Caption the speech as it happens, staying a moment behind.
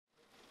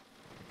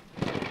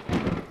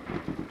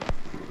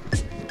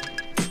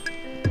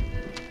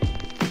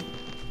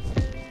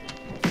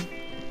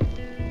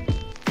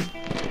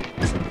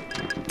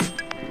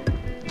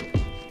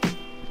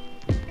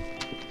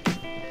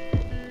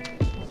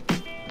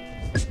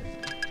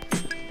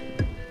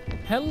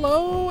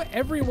Hello,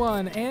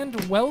 everyone, and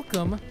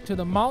welcome to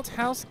the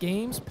Malthaus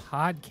Games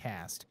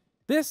Podcast.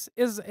 This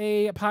is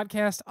a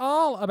podcast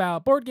all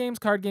about board games,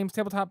 card games,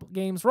 tabletop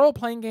games,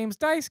 role-playing games,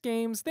 dice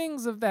games,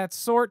 things of that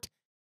sort,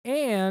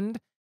 and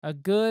a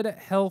good,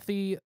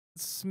 healthy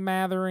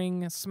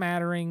smattering,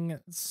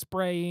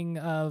 spraying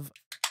of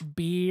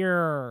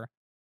beer.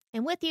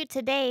 And with you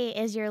today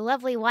is your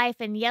lovely wife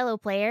and yellow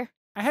player.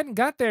 I hadn't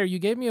got there. You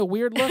gave me a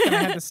weird look and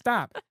I had to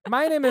stop.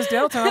 My name is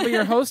Delta. I'll be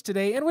your host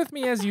today. And with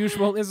me, as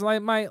usual, is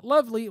my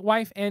lovely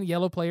wife and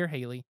yellow player,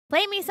 Haley.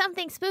 Play me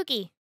something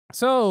spooky.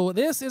 So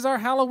this is our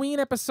Halloween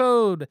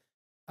episode.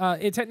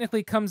 It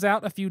technically comes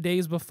out a few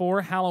days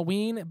before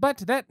Halloween, but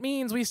that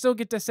means we still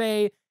get to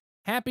say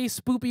Happy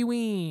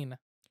Spoopy-ween.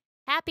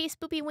 Happy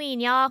Spoopy-ween,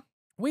 y'all.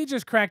 We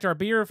just cracked our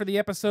beer for the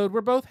episode.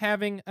 We're both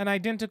having an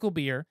identical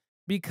beer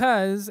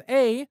because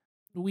A,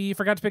 we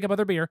forgot to pick up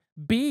other beer.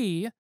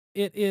 B,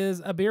 it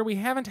is a beer we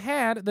haven't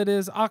had that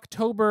is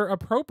October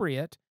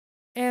appropriate.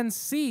 And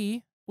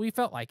C, we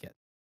felt like it.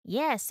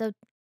 Yes, so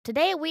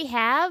today we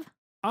have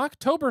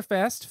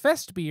Oktoberfest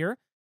Fest beer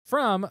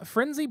from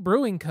Frenzy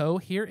Brewing Co.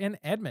 here in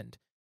Edmond.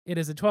 It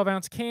is a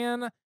 12-ounce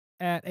can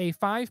at a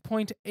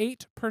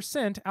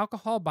 5.8%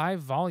 alcohol by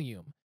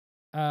volume.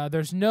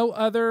 There's no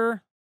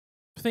other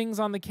things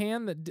on the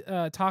can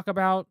that talk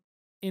about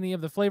any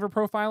of the flavor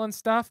profile and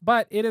stuff,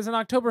 but it is an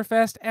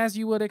Oktoberfest as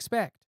you would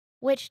expect.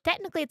 which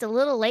technically it's a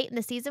little late in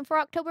the season for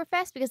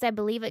Oktoberfest because I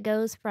believe it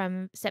goes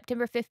from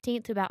September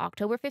 15th to about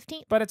October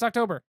 15th. But it's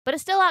October. But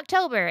it's still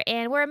October,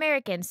 and we're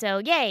American, so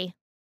yay.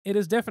 It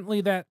is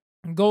definitely that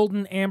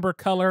golden amber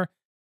color.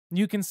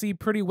 You can see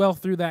pretty well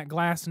through that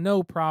glass,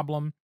 no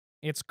problem.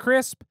 It's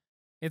crisp.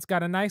 It's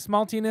got a nice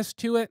maltiness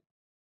to it.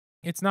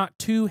 It's not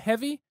too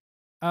heavy,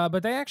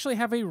 but they actually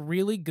have a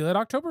really good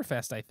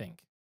Oktoberfest, I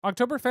think.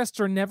 Oktoberfests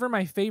are never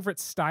my favorite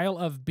style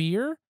of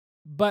beer,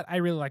 but I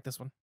really like this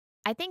one.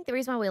 I think the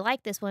reason why we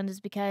like this one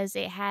is because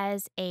it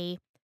has a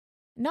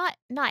not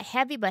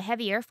heavy, but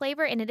heavier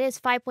flavor, and it is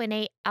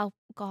 5.8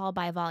 alcohol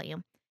by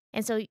volume.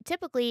 And so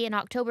typically an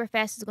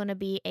Oktoberfest is going to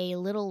be a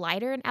little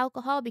lighter in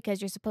alcohol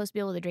because you're supposed to be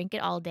able to drink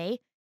it all day.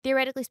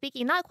 Theoretically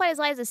speaking, not quite as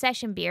light as a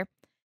session beer,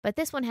 but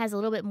this one has a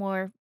little bit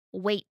more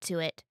weight to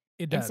it.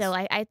 It does. And so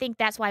I think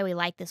that's why we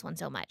like this one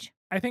so much.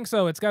 I think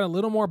so. It's got a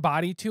little more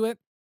body to it.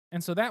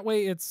 And so that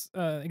way it's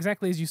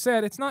exactly as you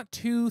said, it's not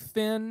too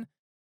thin.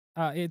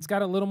 It's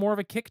got a little more of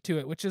a kick to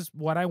it, which is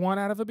what I want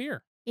out of a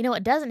beer. You know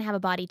what doesn't have a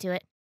body to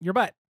it? Your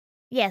butt.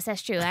 Yes,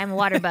 that's true. I'm a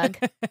water bug.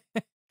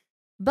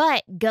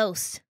 But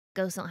ghosts.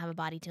 Ghosts don't have a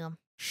body to them.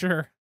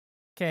 Sure.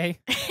 Okay.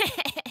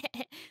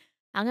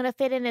 I'm going to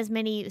fit in as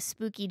many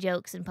spooky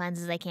jokes and puns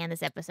as I can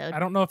this episode. I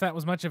don't know if that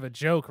was much of a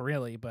joke,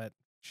 really, but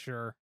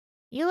sure.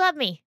 You love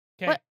me.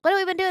 Okay. What have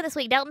we been doing this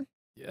week, Delton?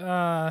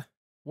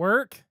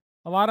 Work.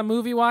 A lot of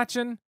movie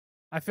watching.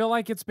 I feel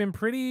like it's been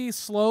pretty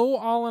slow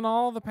all in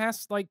all the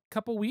past,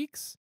 couple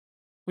weeks.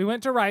 We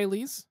went to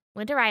Riley's.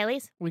 Went to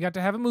Riley's. We got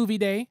to have a movie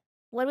day.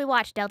 What did we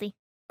watch, Delty?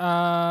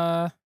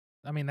 I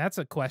mean, that's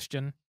a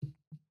question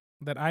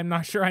that I'm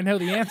not sure I know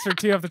the answer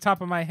to off the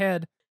top of my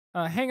head.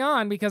 Hang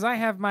on, because I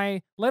have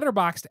my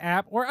Letterboxd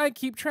app where I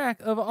keep track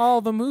of all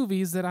the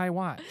movies that I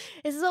watch.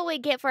 This is what we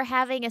get for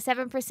having a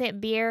 7%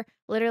 beer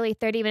literally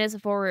 30 minutes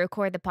before we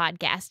record the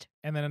podcast.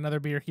 And then another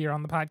beer here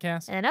on the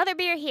podcast. And another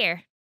beer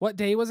here. What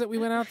day was it we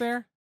went out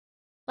there?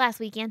 Last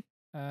weekend.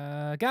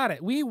 Got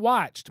it. We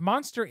watched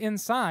Monster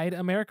Inside,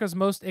 America's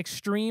Most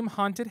Extreme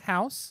Haunted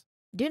House.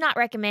 Do not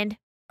recommend.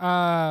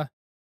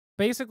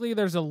 Basically,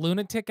 there's a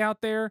lunatic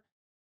out there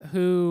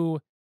who,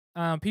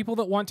 people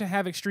that want to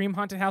have extreme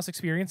haunted house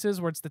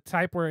experiences where it's the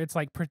type where it's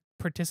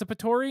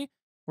participatory,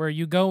 where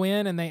you go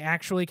in and they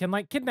actually can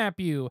kidnap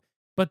you.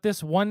 But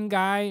this one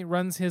guy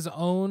runs his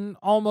own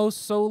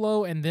almost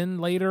solo and then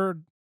later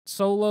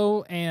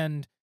solo,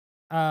 and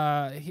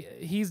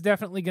he's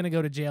definitely going to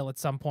go to jail at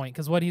some point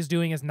because what he's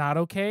doing is not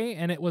okay.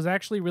 And it was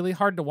actually really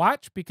hard to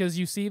watch because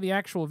you see the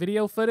actual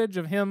video footage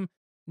of him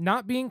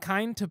not being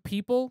kind to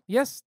people.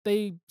 Yes,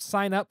 they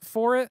sign up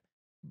for it,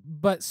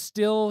 but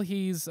still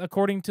he's,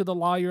 according to the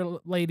lawyer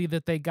lady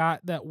that they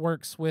got that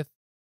works with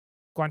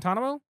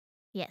Guantanamo.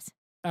 Yes.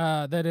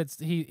 That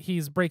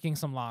he's breaking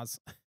some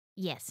laws.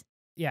 Yes.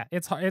 Yeah,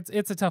 it's hard.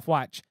 It's a tough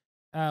watch.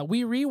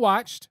 We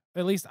rewatched,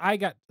 at least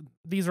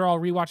these are all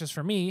rewatches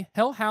for me,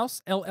 Hell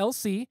House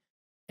LLC,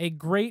 a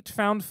great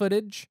found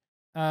footage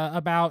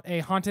about a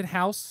haunted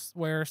house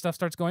where stuff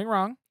starts going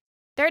wrong.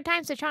 Third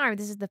time's the charm.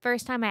 This is the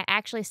first time I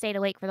actually stayed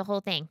awake for the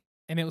whole thing.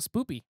 And it was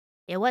spoopy.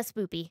 It was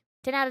spoopy.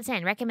 10 out of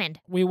 10. Recommend.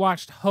 We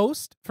watched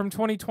Host from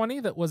 2020.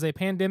 That was a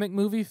pandemic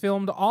movie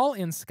filmed all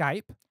in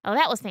Skype. Oh,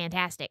 that was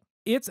fantastic.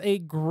 It's a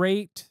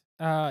great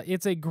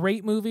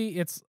movie.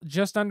 It's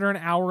just under an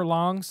hour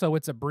long, so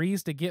it's a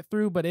breeze to get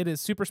through, but it is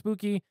super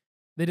spooky.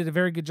 They did a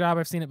very good job.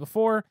 I've seen it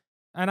before.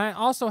 And I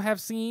also have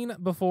seen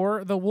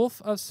before The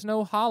Wolf of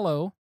Snow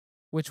Hollow,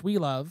 which we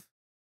love.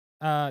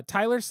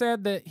 Tyler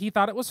said that he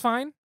thought it was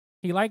fine.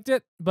 He liked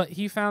it, but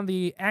he found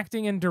the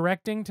acting and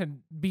directing to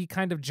be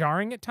kind of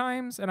jarring at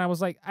times. And I was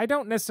like, I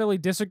don't necessarily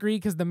disagree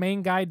because the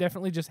main guy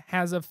definitely just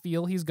has a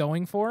feel he's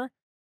going for.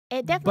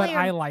 It but definitely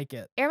I like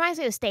it. it reminds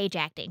me of stage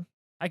acting.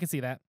 I can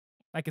see that.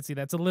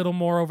 It's a little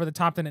more over the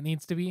top than it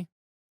needs to be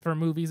for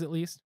movies, at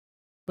least.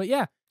 But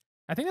yeah,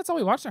 I think that's all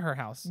we watched at her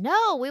house.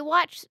 No, we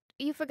watched.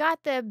 You forgot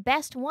the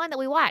best one that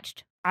we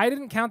watched. I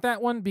didn't count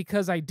that one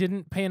because I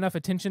didn't pay enough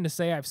attention to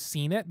say I've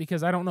seen it,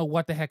 because I don't know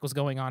what the heck was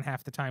going on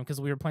half the time because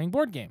we were playing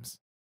board games.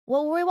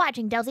 What were we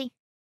watching, Delzy?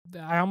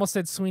 I almost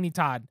said Sweeney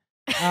Todd.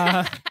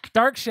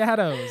 Dark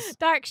Shadows.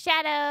 Dark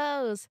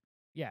Shadows.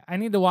 Yeah, I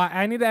need to watch.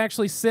 I need to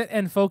actually sit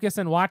and focus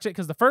and watch it,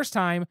 because the first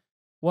time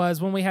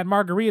was when we had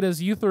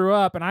margaritas. You threw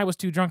up, and I was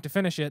too drunk to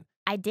finish it.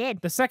 I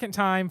did. The second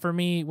time for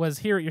me was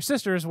here at your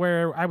sister's,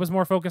 where I was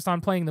more focused on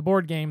playing the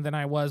board game than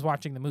I was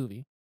watching the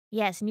movie.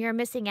 Yes, and you're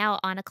missing out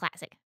on a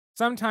classic.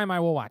 Sometime I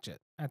will watch it.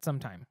 At some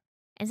time.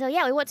 And so,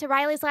 yeah, we went to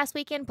Riley's last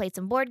weekend, played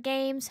some board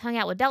games, hung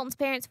out with Dalton's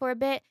parents for a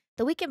bit.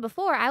 The weekend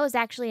before, I was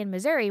actually in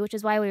Missouri, which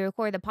is why we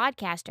recorded the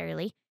podcast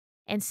early.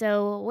 And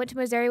so went to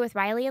Missouri with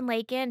Riley and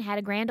Lakin, had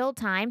a grand old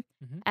time.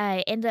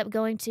 Ended up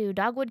going to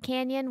Dogwood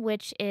Canyon,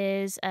 which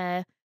is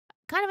kind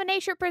of a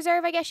nature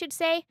preserve, I guess you'd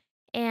say.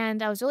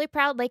 And I was really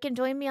proud. Lakin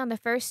joined me on the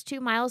first 2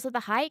 miles of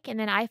the hike, and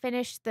then I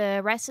finished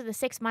the rest of the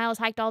 6 miles,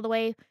 hiked all the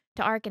way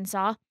to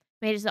Arkansas,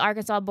 made it to the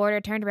Arkansas border,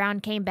 turned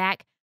around, came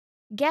back.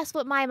 Guess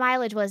what my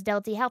mileage was,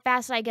 Delty? How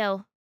fast did I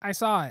go? I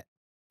saw it.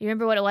 You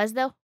remember what it was,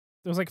 though?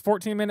 It was like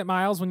 14-minute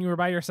miles when you were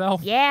by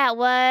yourself. Yeah, it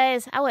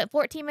was. I went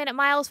 14-minute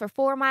miles for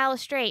 4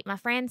 miles straight, my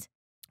friends.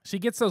 She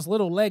gets those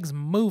little legs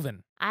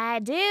moving. I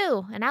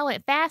do. And I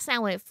went fast, and I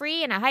went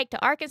free, and I hiked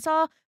to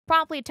Arkansas,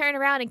 promptly turned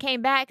around and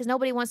came back, because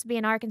nobody wants to be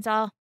in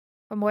Arkansas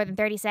for more than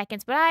 30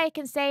 seconds. But I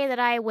can say that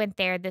I went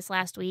there this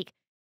last week.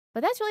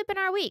 But that's really been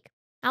our week.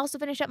 I also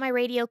finished up my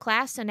radio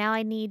class, so now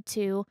I need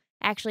to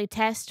actually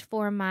test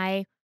for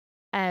my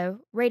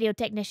radio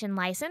technician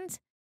license,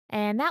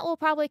 and that will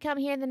probably come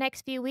here in the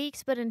next few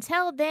weeks. But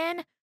until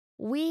then,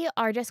 we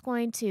are just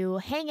going to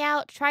hang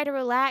out, try to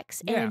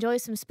relax, and enjoy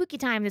some spooky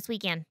time this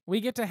weekend. We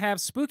get to have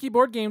Spooky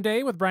Board Game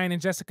Day with Brian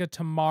and Jessica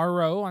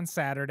tomorrow on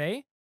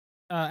Saturday,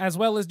 as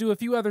well as do a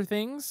few other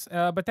things,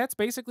 but that's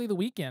basically the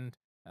weekend.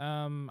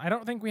 I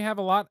don't think we have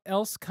a lot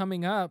else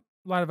coming up,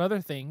 a lot of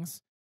other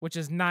things, which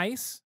is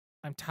nice.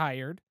 I'm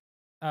tired.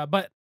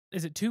 But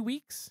is it 2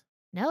 weeks?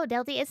 No,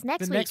 Delty, it's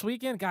next week. Next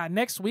weekend? God,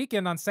 next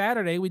weekend on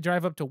Saturday, we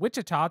drive up to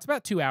Wichita. It's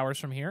about 2 hours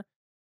from here.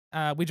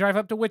 We drive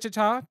up to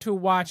Wichita to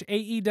watch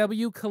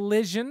AEW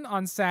Collision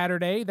on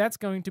Saturday. That's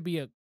going to be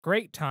a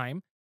great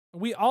time.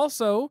 We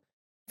also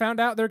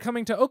found out they're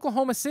coming to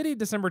Oklahoma City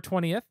December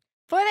 20th.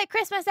 For the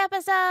Christmas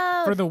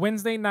episode! For the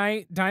Wednesday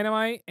night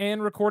Dynamite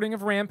and recording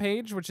of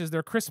Rampage, which is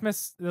their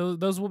Christmas.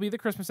 Those will be the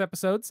Christmas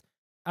episodes.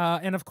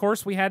 And of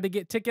course, we had to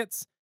get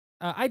tickets.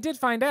 I did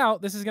find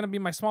out, this is going to be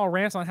my small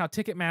rant on how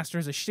Ticketmaster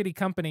is a shitty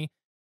company.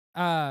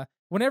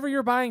 Whenever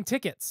you're buying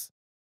tickets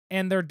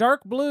and they're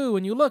dark blue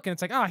and you look and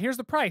it's like, here's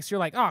the price. You're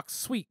like,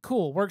 sweet,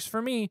 cool, works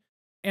for me.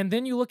 And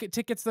then you look at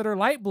tickets that are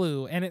light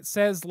blue and it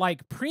says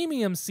like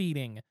premium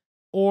seating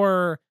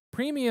or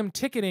premium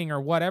ticketing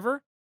or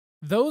whatever.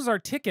 Those are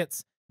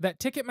tickets that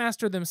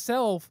Ticketmaster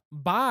themselves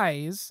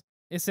buys,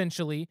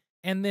 essentially,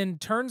 and then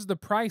turns the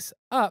price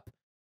up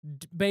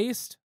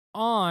based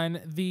on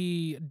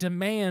the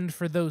demand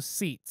for those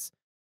seats.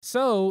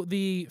 So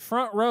the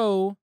front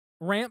row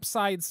ramp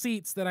side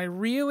seats that I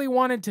really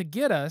wanted to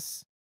get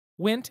us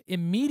went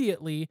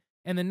immediately,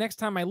 and the next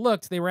time I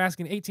looked, they were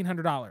asking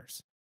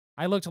 $1,800.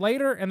 I looked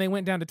later, and they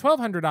went down to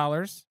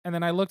 $1,200, and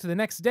then I looked the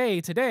next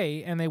day,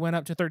 today, and they went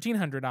up to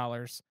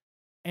 $1,300.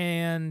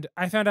 And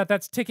I found out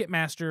that's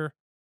Ticketmaster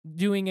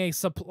doing a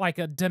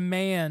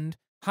demand,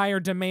 higher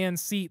demand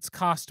seats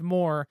cost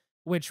more,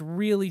 which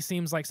really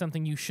seems like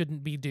something you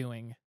shouldn't be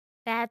doing.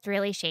 That's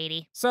really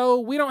shady. So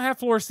we don't have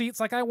floor seats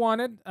like I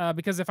wanted,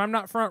 because if I'm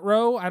not front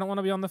row, I don't want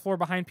to be on the floor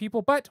behind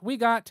people. But we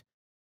got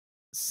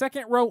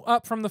second row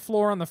up from the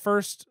floor on the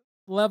first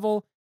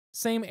level,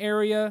 same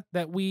area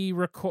that we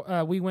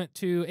went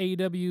to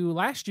AEW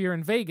last year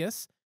in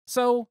Vegas.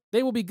 So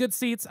they will be good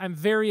seats. I'm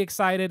very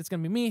excited. It's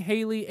going to be me,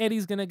 Haley,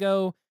 Eddie's going to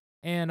go,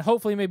 and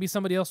hopefully maybe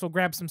somebody else will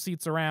grab some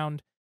seats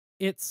around.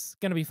 It's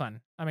going to be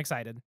fun. I'm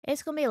excited.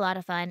 It's going to be a lot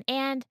of fun.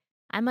 And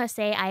I must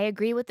say, I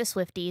agree with the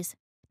Swifties.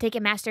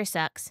 Ticketmaster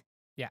sucks.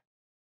 Yeah.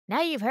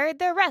 Now you've heard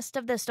the rest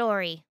of the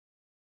story.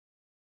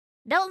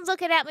 Dalton's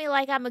looking at me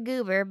like I'm a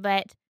goober,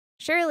 but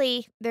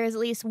surely there's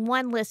at least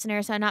one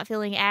listener, so I'm not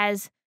feeling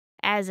as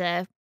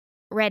a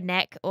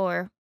redneck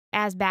or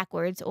as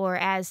backwards or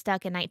as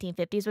stuck in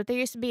 1950s. But there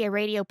used to be a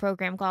radio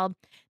program called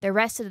The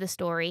Rest of the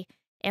Story,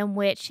 in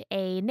which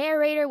a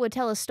narrator would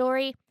tell a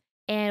story,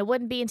 and it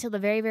wouldn't be until the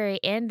very, very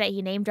end that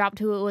he name dropped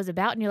who it was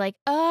about, and you're like,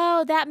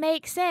 oh, that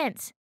makes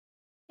sense.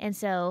 And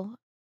so,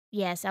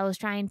 yes, I was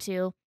trying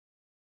to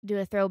do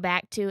a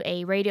throwback to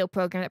a radio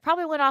program that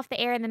probably went off the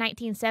air in the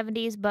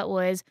 1970s, but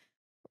the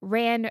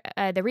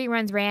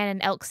reruns ran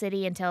in Elk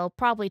City until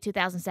probably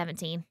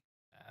 2017.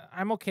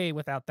 I'm okay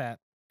without that.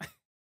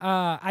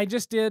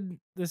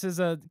 This is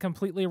a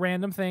completely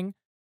random thing.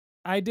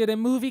 I did a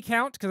movie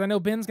count because I know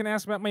Ben's going to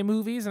ask about my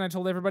movies, and I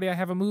told everybody I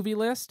have a movie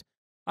list.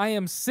 I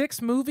am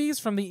 6 movies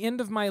from the end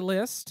of my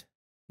list,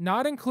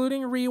 not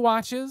including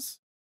rewatches,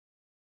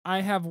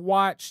 I have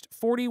watched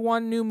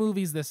 41 new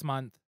movies this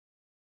month,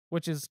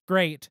 which is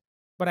great,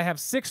 but I have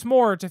 6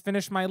 more to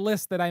finish my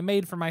list that I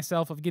made for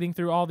myself of getting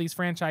through all these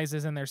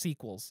franchises and their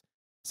sequels.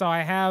 So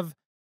I have,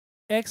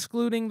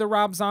 excluding the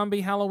Rob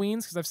Zombie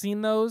Halloweens, because I've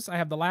seen those, I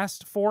have the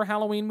last 4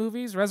 Halloween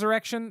movies,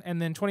 Resurrection,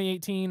 and then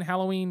 2018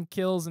 Halloween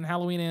Kills and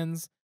Halloween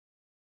Ends.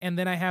 And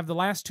then I have the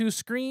last 2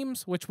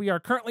 Screams, which we are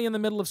currently in the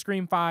middle of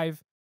Scream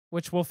 5,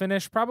 which we'll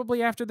finish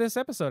probably after this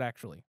episode,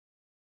 actually.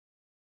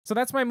 So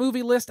that's my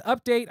movie list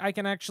update. I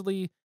can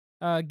actually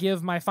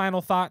give my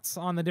final thoughts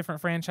on the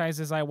different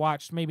franchises I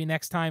watched maybe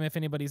next time if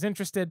anybody's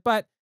interested.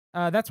 But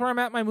that's where I'm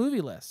at my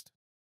movie list.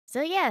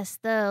 So yes,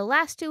 the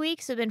last 2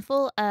 weeks have been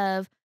full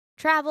of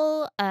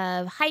travel,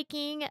 of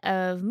hiking,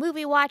 of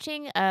movie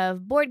watching,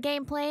 of board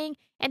game playing,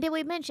 and did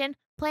we mention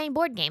playing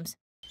board games?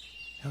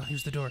 Oh,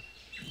 here's the door.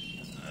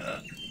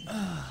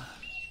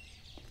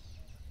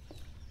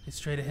 It's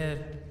straight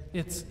ahead.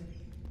 It's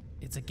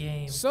a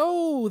game.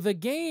 So the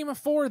game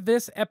for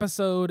this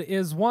episode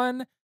is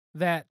one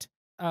that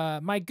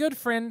my good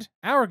friend,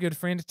 our good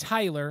friend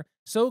Tyler,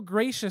 so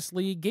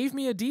graciously gave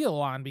me a deal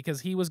on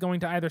because he was going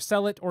to either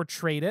sell it or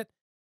trade it.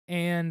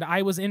 And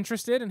I was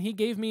interested, and he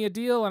gave me a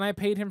deal, and I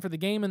paid him for the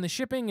game and the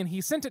shipping, and he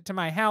sent it to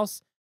my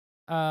house.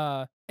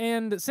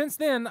 And since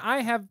then,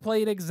 I have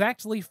played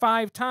exactly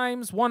 5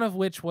 times, one of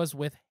which was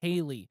with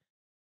Haley.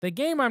 The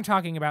game I'm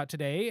talking about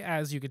today,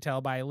 as you could tell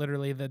by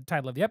literally the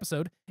title of the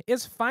episode,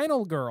 is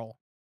Final Girl.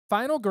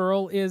 Final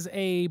Girl is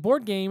a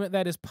board game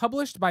that is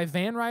published by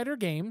Van Ryder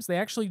Games. They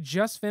actually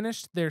just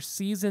finished their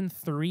Season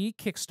 3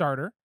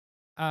 Kickstarter.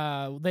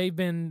 They've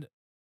been...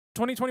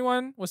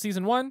 2021 was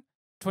Season 1,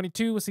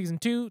 22 was Season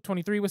 2,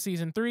 23 was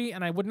Season 3,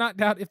 and I would not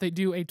doubt if they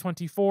do a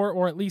 24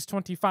 or at least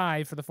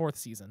 25 for the 4th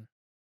season.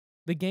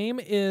 The game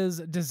is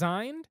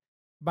designed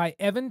by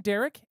Evan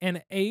Derrick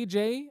and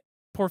AJ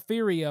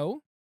Porfirio.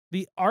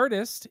 The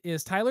artist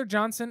is Tyler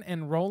Johnson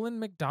and Roland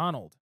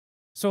McDonald.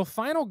 So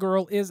Final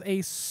Girl is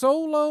a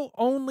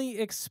solo-only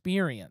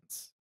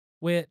experience,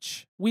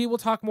 which we will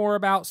talk more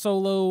about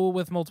solo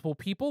with multiple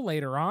people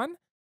later on.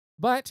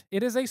 But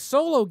it is a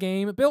solo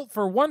game built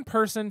for one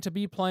person to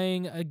be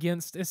playing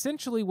against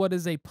essentially what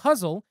is a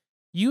puzzle,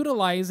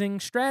 utilizing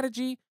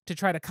strategy to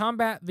try to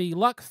combat the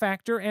luck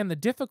factor and the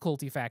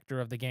difficulty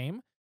factor of the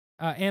game,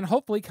 and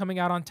hopefully coming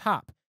out on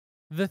top.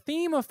 The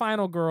theme of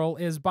Final Girl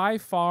is by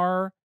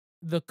far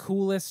the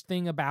coolest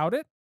thing about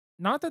it.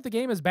 Not that the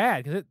game is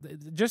bad, because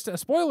just a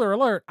spoiler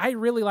alert, I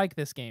really like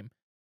this game.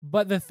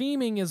 But the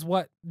theming is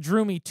what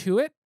drew me to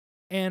it,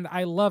 and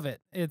I love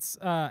it. It's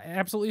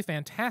absolutely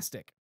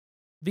fantastic.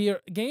 The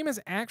game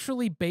is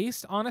actually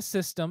based on a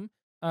system.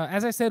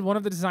 As I said, one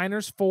of the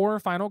designers for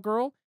Final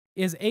Girl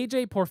is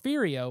AJ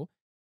Porfirio,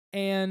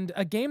 and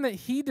a game that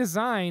he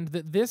designed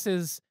that this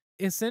is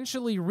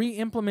essentially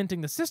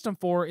re-implementing the system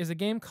for is a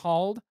game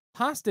called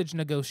Hostage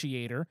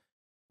Negotiator,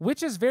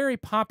 which is very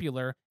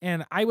popular,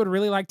 and I would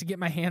really like to get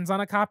my hands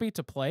on a copy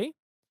to play.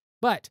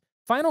 But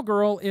Final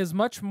Girl is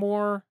much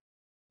more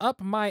up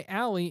my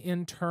alley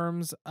in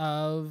terms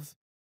of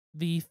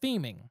the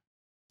theming.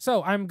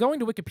 So I'm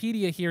going to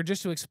Wikipedia here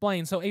just to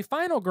explain. So a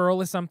final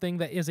girl is something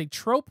that is a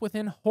trope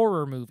within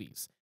horror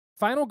movies.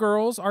 Final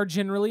girls are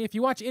generally, if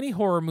you watch any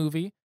horror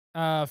movie,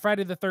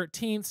 Friday the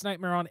 13th,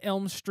 Nightmare on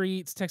Elm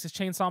Street, Texas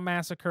Chainsaw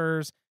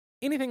Massacres,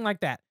 anything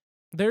like that,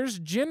 there's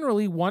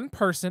generally one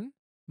person,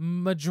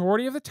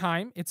 majority of the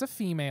time it's a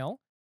female,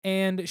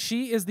 and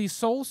she is the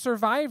sole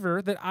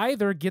survivor that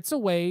either gets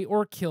away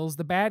or kills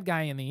the bad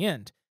guy in the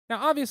end.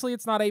 Now, obviously,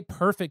 it's not a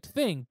perfect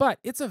thing, but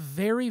it's a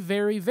very,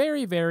 very,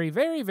 very, very,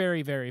 very,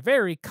 very, very,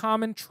 very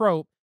common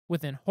trope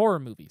within horror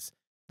movies.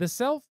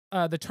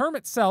 The term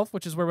itself,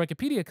 which is where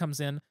Wikipedia comes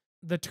in,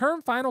 the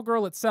term Final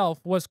Girl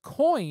itself was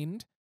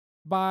coined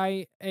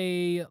by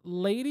a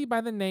lady by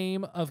the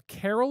name of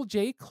Carol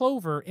J.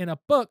 Clover in a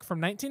book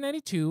from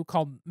 1992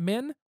 called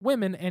Men,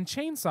 Women, and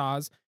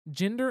Chainsaws,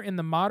 Gender in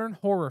the Modern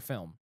Horror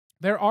Film.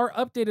 There are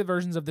updated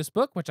versions of this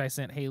book, which I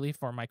sent Haley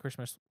for my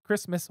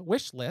Christmas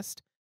wish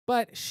list.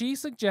 But she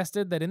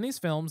suggested that in these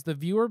films, the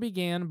viewer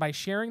began by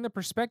sharing the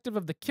perspective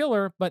of the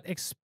killer, but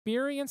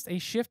experienced a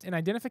shift in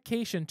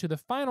identification to the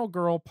final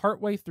girl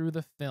partway through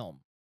the film.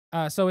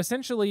 So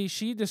essentially,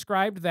 she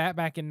described that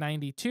back in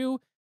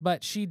 92,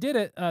 but she did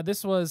it. I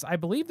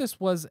believe this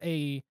was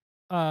it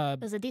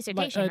was a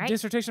dissertation, right?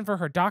 Dissertation for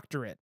her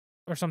doctorate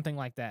or something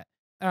like that.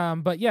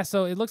 But yeah,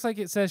 so it looks like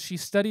it says she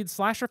studied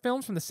slasher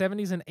films from the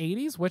 70s and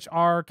 80s, which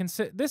are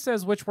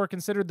which were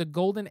considered the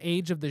golden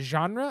age of the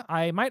genre.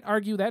 I might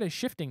argue that is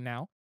shifting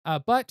now.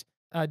 But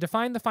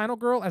defined the final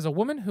girl as a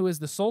woman who is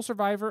the sole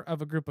survivor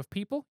of a group of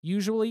people,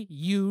 usually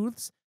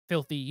youths,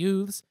 filthy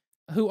youths,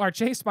 who are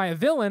chased by a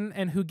villain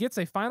and who gets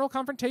a final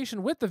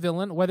confrontation with the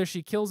villain, whether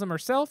she kills him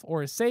herself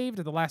or is saved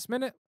at the last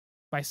minute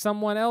by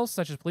someone else,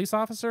 such as a police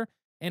officer,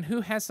 and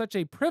who has such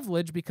a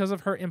privilege because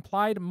of her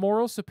implied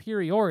moral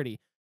superiority.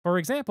 For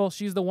example,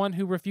 she's the one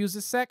who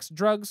refuses sex,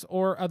 drugs,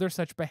 or other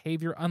such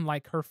behavior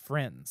unlike her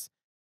friends.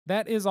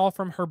 That is all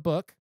from her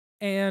book.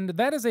 And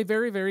that is a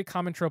very, very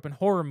common trope in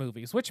horror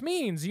movies, which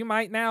means you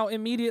might now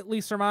immediately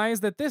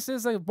surmise that this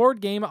is a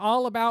board game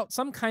all about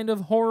some kind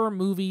of horror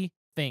movie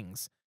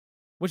things,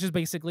 which is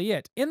basically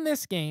it. In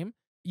this game,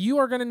 you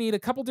are going to need a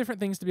couple different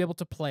things to be able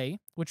to play,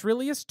 which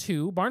really is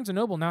two. Barnes &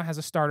 Noble now has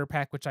a starter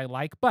pack, which I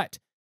like, but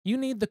you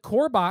need the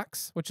core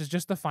box, which is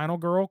just the Final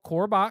Girl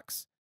core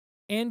box,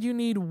 and you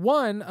need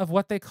one of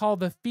what they call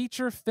the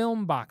feature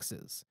film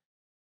boxes.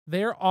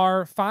 There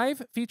are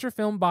 5 feature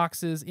film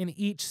boxes in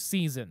each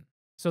season.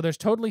 So there's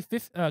totally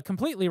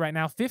completely right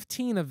now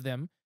 15 of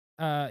them,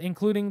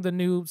 including the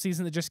new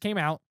season that just came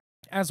out,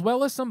 as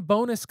well as some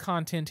bonus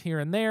content here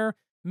and there,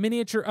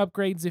 miniature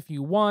upgrades if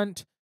you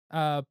want,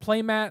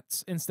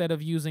 playmats instead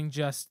of using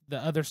just the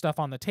other stuff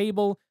on the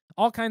table,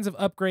 all kinds of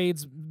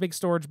upgrades, big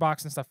storage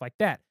box and stuff like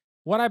that.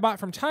 What I bought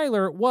from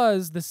Tyler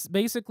was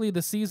basically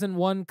the season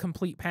 1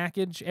 complete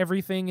package,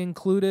 everything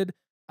included,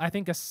 I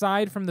think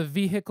aside from the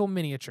vehicle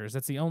miniatures.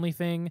 That's the only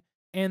thing,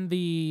 and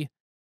the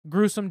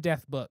gruesome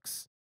death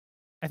books.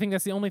 I think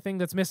that's the only thing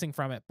that's missing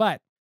from it. But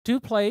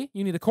to play,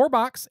 you need a core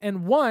box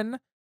and one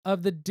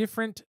of the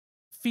different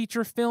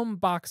feature film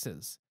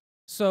boxes.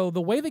 So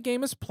the way the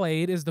game is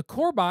played is the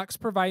core box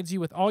provides you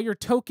with all your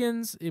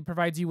tokens, it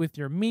provides you with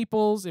your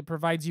meeples, it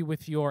provides you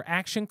with your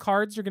action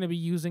cards you're going to be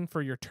using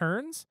for your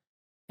turns,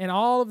 and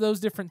all of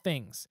those different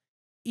things.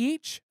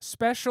 Each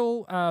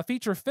special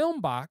feature film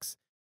box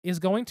is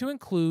going to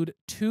include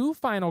 2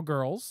 Final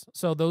Girls.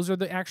 So those are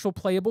the actual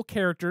playable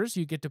characters.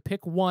 You get to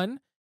pick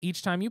one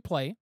each time you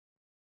play.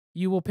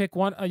 You will pick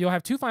one, you'll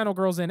have 2 Final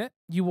Girls in it.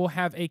 You will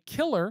have a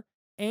killer,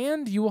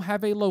 and you will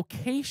have a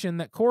location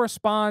that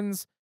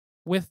corresponds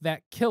with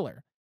that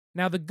killer.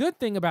 Now, the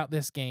good thing about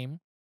this game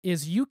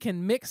is you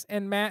can mix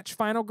and match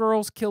Final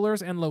Girls,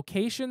 killers, and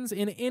locations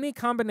in any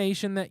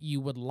combination that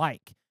you would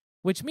like,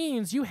 which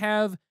means you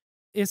have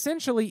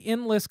essentially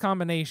endless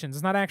combinations.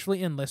 It's not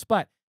actually endless,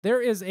 but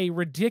there is a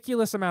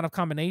ridiculous amount of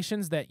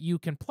combinations that you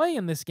can play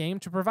in this game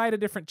to provide a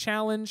different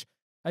challenge.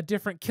 A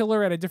different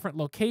killer at a different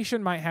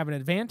location might have an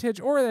advantage,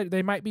 or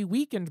they might be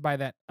weakened by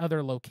that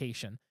other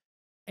location.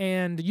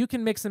 And you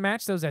can mix and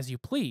match those as you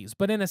please.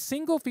 But in a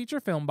single feature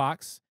film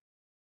box,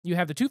 you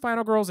have the 2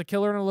 Final Girls, a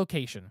killer, and a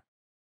location.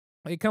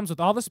 It comes with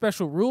all the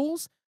special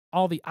rules,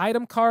 all the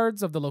item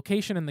cards of the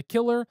location and the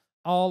killer,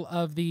 all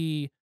of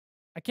the,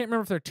 I can't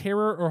remember if they're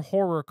terror or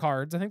horror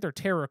cards. I think they're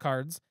terror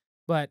cards,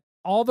 but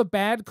all the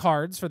bad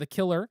cards for the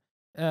killer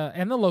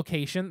and the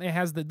location. It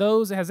has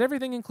it has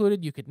everything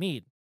included you could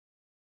need.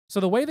 So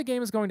the way the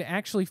game is going to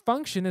actually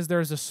function is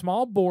there's a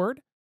small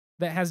board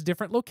that has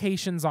different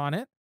locations on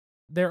it.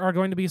 There are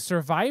going to be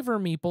survivor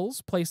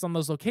meeples placed on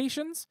those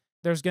locations.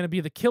 There's going to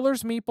be the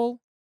killer's meeple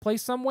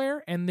placed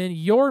somewhere, and then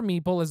your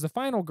meeple as the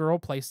Final Girl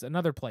placed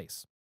another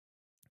place.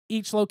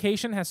 Each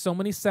location has so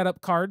many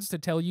setup cards to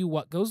tell you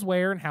what goes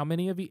where and how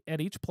many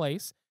at each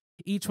place,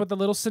 each with a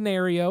little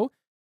scenario.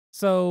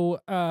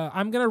 So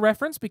I'm going to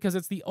reference, because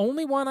it's the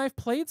only one I've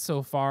played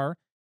so far,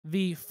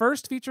 the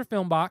first feature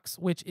film box,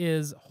 which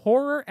is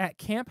Horror at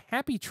Camp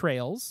Happy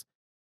Trails,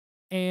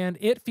 and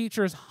it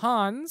features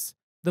Hans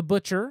the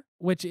Butcher,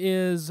 which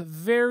is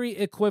very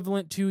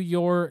equivalent to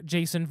your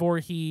Jason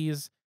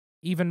Voorhees,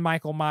 even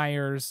Michael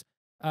Myers,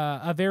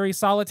 a very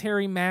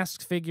solitary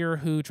masked figure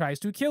who tries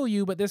to kill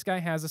you, but this guy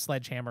has a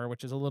sledgehammer,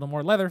 which is a little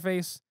more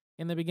Leatherface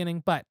in the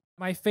beginning. But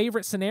my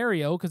favorite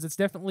scenario, because it's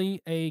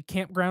definitely a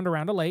campground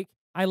around a lake,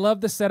 I love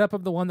the setup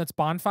of the one that's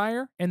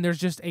bonfire, and there's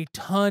just a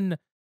ton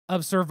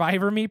of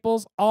survivor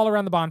meeples all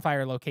around the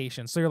bonfire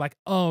location. So you're like,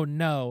 oh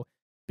no,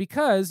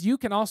 because you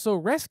can also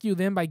rescue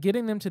them by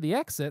getting them to the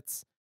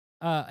exits,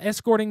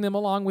 escorting them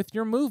along with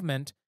your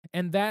movement,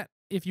 and that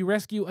if you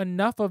rescue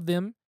enough of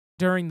them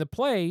during the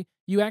play,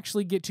 you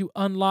actually get to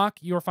unlock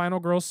your Final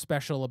Girl's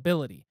special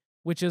ability,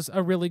 which is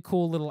a really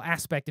cool little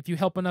aspect. If you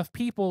help enough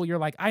people, you're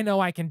like, I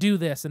know I can do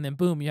this, and then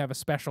boom, you have a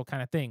special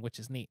kind of thing, which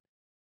is neat.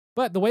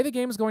 But the way the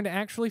game is going to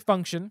actually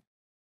function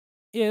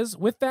is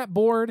with that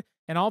board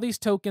and all these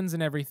tokens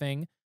and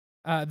everything,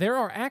 there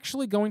are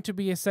actually going to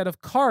be a set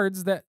of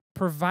cards that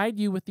provide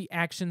you with the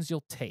actions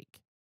you'll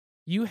take.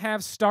 You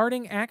have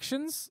starting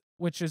actions,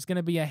 which is going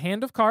to be a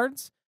hand of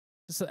cards,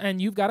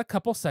 and you've got a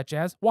couple such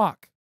as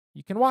walk.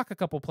 You can walk a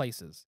couple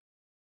places.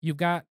 You've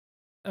got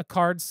a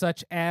card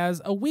such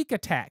as a weak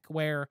attack,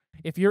 where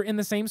if you're in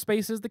the same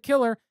space as the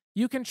killer,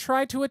 you can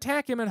try to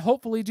attack him and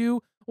hopefully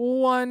do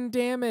 1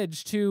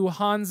 damage to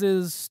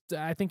Hans's,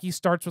 I think he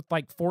starts with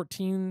like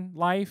 14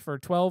 life or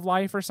 12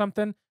 life or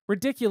something.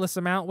 Ridiculous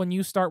amount when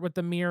you start with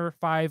the mere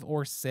 5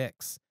 or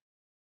 6.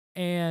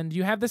 And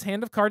you have this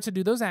hand of cards to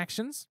do those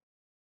actions.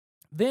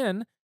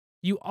 Then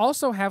you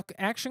also have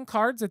action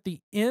cards at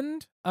the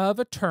end of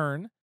a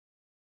turn.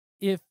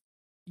 If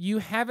you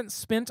haven't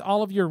spent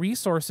all of your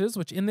resources,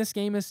 which in this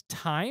game is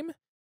time,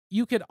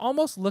 you could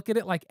almost look at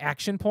it like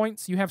action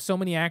points. You have so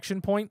many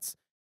action points,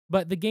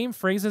 but the game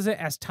phrases it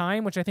as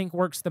time, which I think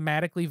works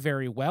thematically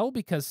very well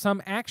because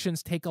some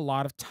actions take a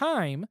lot of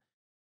time.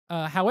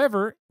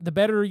 However, the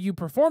better you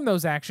perform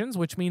those actions,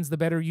 which means the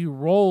better you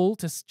roll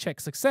to check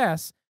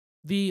success,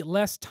 the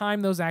less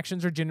time those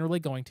actions are generally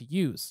going to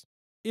use.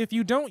 If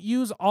you don't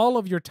use all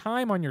of your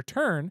time on your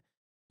turn,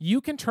 you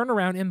can turn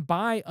around and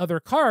buy other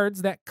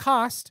cards that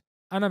cost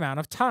an amount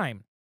of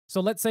time.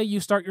 So let's say you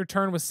start your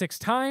turn with 6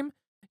 time,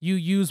 you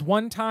use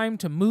 1 time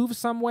to move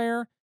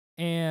somewhere,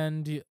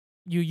 and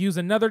you use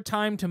another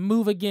time to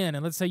move again.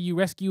 And let's say you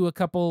rescue a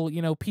couple,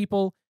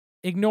 people,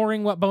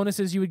 ignoring what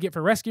bonuses you would get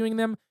for rescuing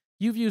them.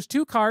 You've used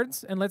 2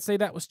 cards, and let's say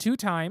that was 2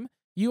 time.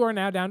 You are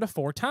now down to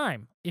 4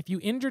 time. If you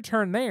end your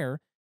turn there,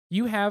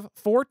 you have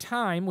 4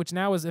 time, which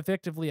now is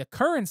effectively a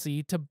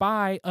currency to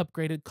buy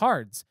upgraded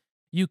cards.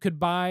 You could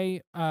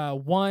buy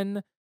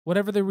one,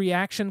 whatever the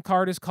reaction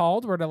card is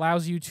called, where it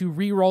allows you to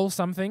re-roll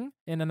something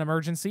in an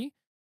emergency.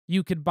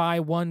 You could buy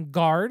 1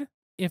 guard.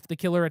 If the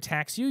killer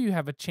attacks you, you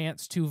have a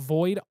chance to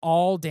void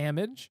all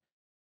damage.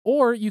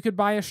 Or you could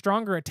buy a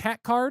stronger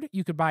attack card.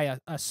 You could buy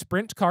a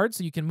sprint card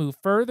so you can move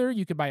further.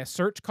 You could buy a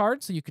search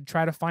card so you could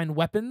try to find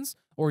weapons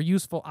or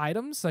useful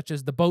items, such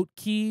as the boat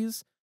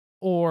keys,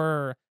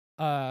 or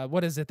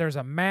there's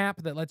a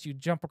map that lets you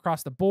jump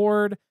across the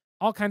board,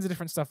 all kinds of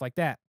different stuff like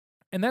that.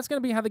 And that's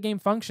going to be how the game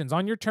functions.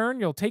 On your turn,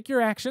 you'll take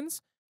your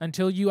actions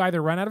until you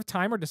either run out of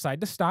time or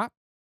decide to stop.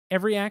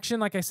 Every action,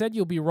 like I said,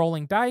 you'll be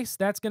rolling dice.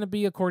 That's going to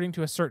be according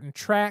to a certain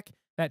track.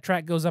 That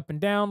track goes up and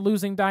down,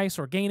 losing dice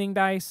or gaining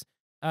dice.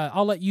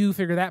 I'll let you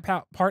figure that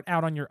part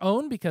out on your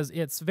own, because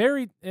it's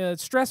very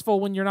stressful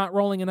when you're not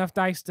rolling enough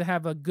dice to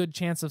have a good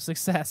chance of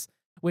success,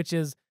 which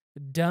is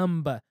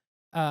dumb.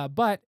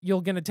 But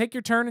you're going to take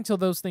your turn until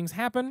those things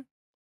happen.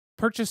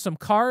 Purchase some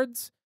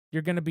cards.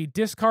 You're going to be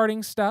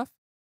discarding stuff.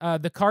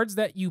 The cards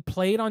that you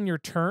played on your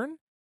turn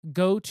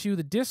go to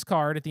the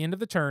discard at the end of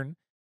the turn.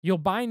 You'll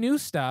buy new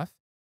stuff.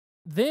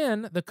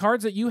 Then the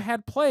cards that you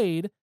had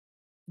played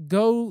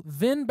go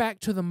then back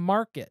to the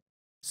market.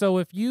 So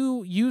if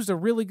you used a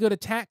really good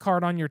attack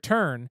card on your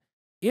turn,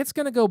 it's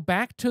going to go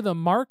back to the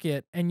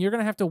market, and you're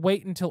going to have to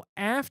wait until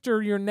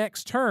after your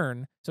next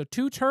turn, so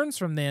 2 turns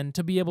from then,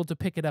 to be able to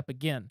pick it up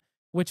again,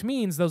 which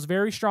means those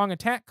very strong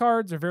attack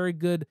cards or very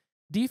good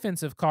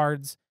defensive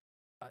cards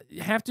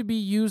have to be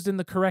used in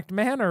the correct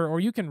manner,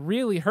 or you can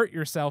really hurt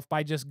yourself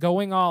by just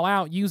going all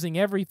out, using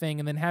everything,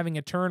 and then having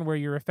a turn where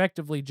you're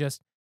effectively just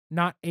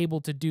not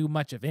able to do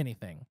much of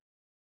anything.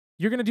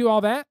 You're going to do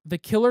all that. The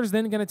killer's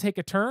then going to take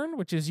a turn,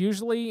 which is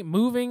usually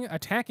moving,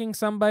 attacking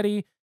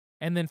somebody,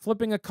 and then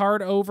flipping a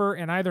card over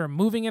and either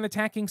moving and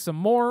attacking some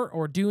more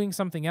or doing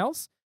something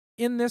else.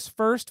 In this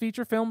first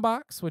feature film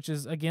box, which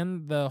is,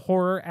 again, the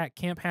horror at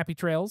Camp Happy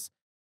Trails.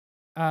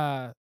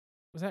 Was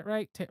that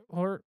right?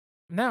 Horror?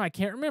 No, I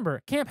can't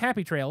remember. Camp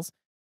Happy Trails.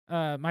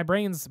 My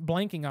brain's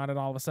blanking on it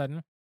all of a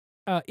sudden.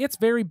 It's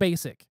very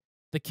basic.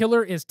 The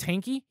killer is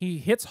tanky. He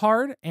hits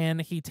hard,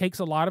 and he takes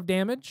a lot of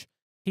damage.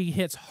 He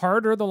hits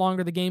harder the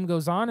longer the game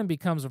goes on and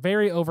becomes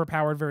very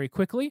overpowered very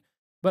quickly.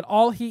 But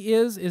all he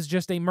is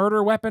just a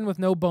murder weapon with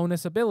no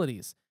bonus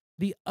abilities.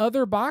 The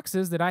other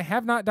boxes that I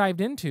have not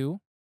dived into,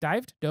 I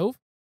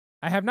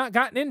have not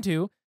gotten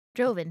into.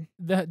 Droven.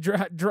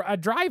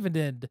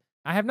 Driven.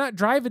 I have not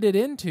driven it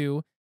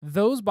into.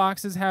 Those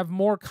boxes have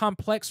more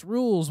complex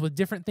rules with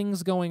different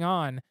things going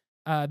on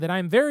that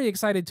I'm very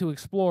excited to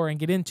explore and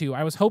get into.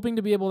 I was hoping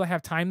to be able to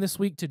have time this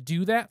week to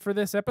do that for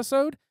this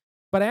episode,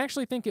 but I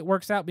actually think it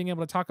works out being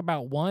able to talk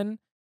about one,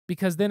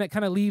 because then it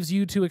kind of leaves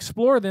you to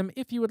explore them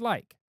if you would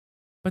like.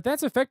 But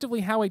that's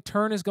effectively how a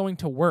turn is going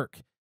to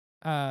work.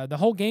 The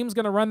whole game's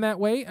going to run that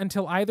way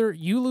until either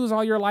you lose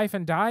all your life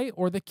and die,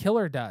 or the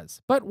killer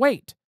does. But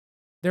wait,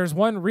 there's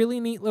one really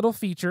neat little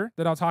feature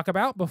that I'll talk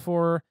about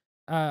before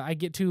I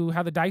get to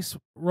how the dice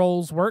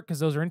rolls work, because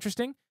those are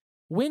interesting.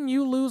 When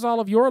you lose all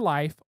of your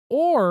life,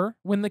 or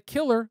when the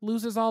killer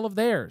loses all of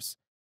theirs,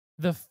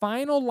 the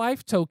final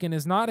life token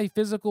is not a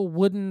physical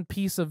wooden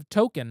piece of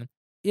token.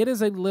 It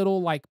is a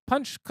little like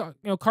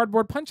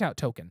cardboard punch-out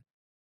token.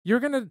 You're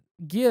going to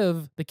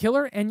give the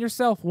killer and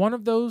yourself one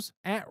of those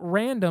at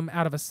random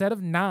out of a set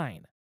of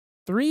 9.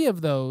 3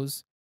 of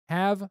those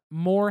have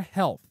more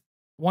health.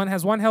 One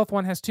has 1 health,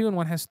 one has 2, and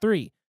one has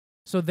 3.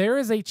 So there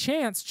is a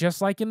chance,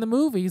 just like in the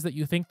movies, that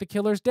you think the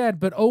killer's dead,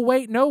 but oh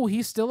wait, no,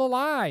 he's still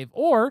alive.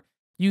 Or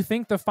you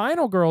think the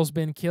final girl's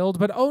been killed,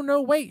 but oh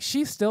no, wait,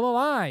 she's still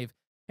alive.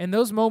 And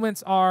those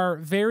moments are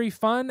very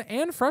fun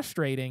and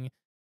frustrating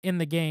in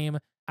the game.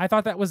 I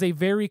thought that was a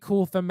very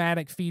cool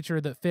thematic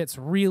feature that fits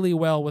really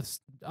well with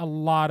a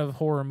lot of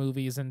horror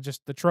movies and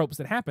just the tropes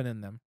that happen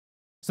in them.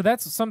 So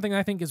that's something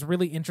I think is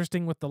really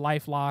interesting with the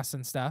life loss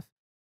and stuff.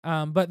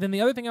 But then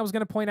the other thing I was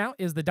going to point out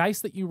is the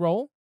dice that you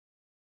roll.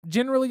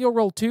 Generally, you'll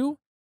roll 2.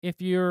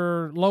 If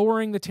you're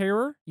lowering the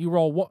terror, you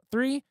roll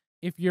 3.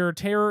 If your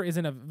terror is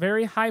in a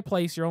very high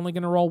place, you're only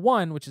going to roll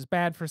 1, which is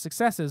bad for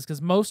successes,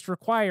 because most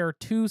require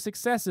 2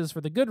 successes for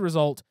the good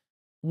result,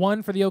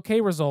 1 for the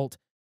okay result,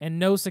 and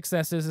no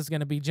successes is going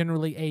to be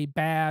generally a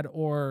bad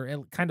or a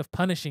kind of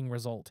punishing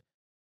result.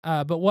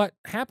 But what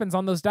happens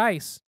on those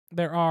dice,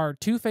 there are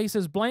 2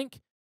 faces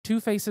blank, 2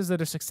 faces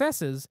that are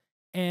successes,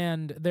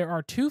 and there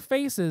are 2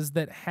 faces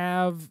that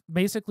have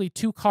basically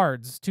 2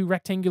 cards, 2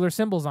 rectangular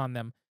symbols on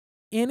them.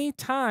 Any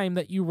time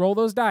that you roll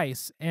those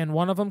dice and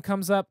one of them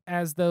comes up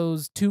as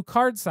those 2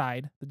 card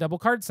side, the double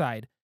card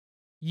side,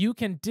 you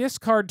can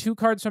discard 2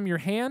 cards from your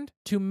hand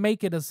to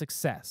make it a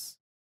success.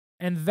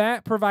 And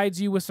that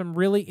provides you with some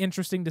really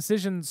interesting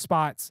decision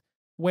spots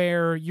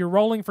where you're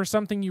rolling for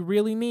something you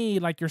really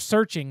need, like you're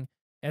searching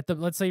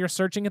let's say you're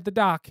searching at the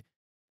dock,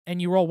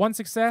 and you roll 1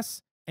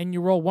 success and you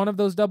roll one of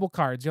those double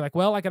cards. You're like,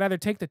 well, I could either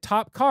take the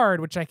top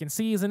card, which I can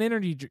see is an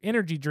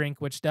energy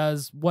drink, which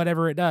does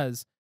whatever it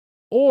does,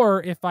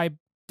 or if I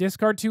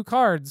discard 2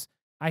 cards,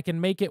 I can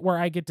make it where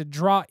I get to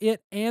draw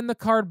it and the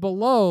card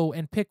below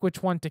and pick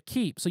which one to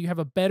keep. So you have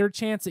a better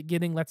chance at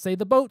getting, let's say,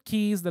 the boat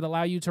keys that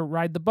allow you to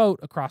ride the boat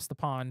across the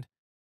pond.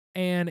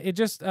 And it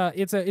just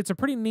it's a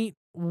pretty neat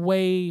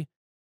way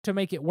to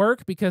make it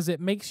work, because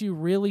it makes you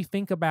really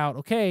think about,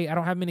 okay, I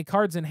don't have many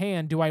cards in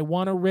hand. Do I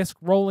want to risk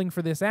rolling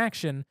for this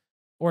action,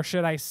 or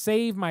should I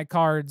save my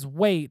cards,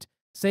 wait,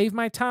 save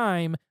my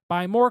time,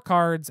 buy more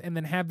cards, and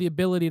then have the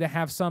ability to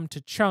have some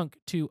to chunk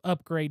to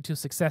upgrade to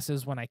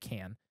successes when I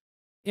can?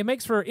 It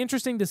makes for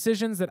interesting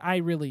decisions that I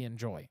really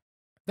enjoy.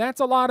 That's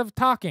a lot of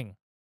talking.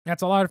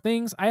 That's a lot of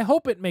things. I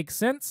hope it makes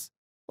sense.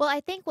 Well, I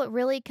think what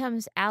really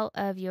comes out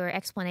of your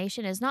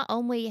explanation is not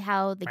only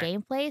how the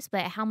game plays,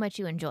 but how much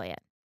you enjoy it.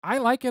 I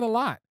like it a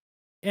lot.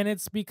 And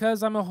it's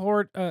because I'm a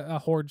horde. You're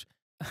a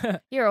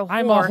whore.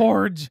 I'm a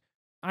horde.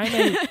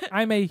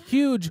 I'm a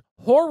huge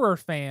horror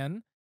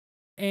fan,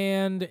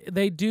 and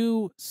they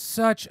do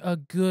such a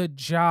good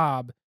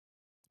job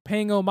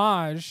paying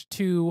homage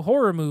to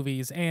horror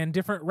movies and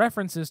different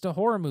references to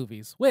horror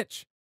movies,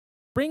 which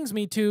brings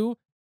me to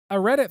a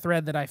Reddit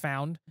thread that I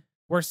found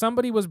where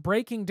somebody was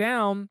breaking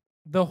down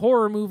the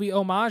horror movie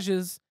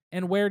homages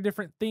and where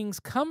different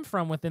things come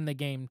from within the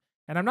game.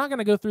 And I'm not going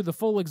to go through the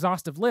full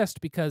exhaustive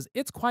list because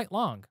it's quite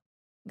long.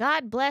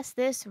 God bless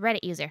this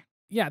Reddit user.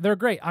 Yeah, they're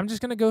great. I'm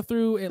just going to go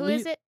through Who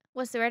is it?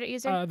 What's the Reddit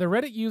user? The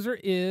Reddit user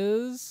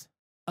is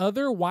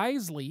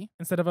Otherwisely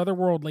instead of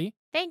Otherworldly.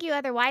 Thank you,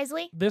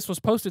 Otherwisely. This was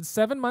posted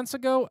 7 months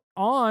ago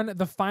on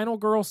the Final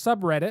Girl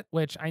subreddit,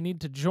 which I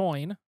need to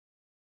joined.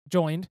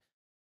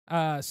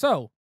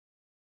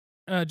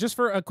 Just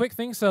for a quick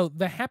thing, so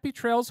the Happy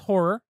Trails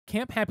horror,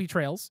 Camp Happy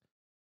Trails,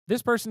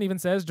 this person even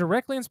says,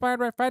 directly inspired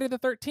by Friday the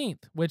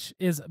 13th, which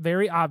is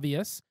very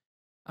obvious.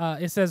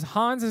 It says,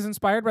 Hans is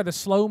inspired by the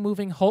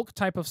slow-moving Hulk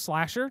type of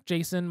slasher,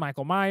 Jason,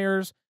 Michael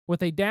Myers,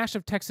 with a dash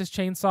of Texas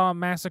Chainsaw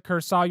Massacre,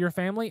 Saw Your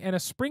Family, and a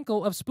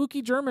sprinkle of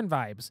spooky German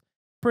vibes.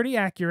 Pretty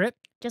accurate.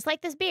 Just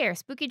like this beer,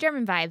 spooky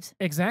German vibes.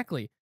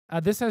 Exactly.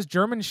 This has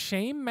German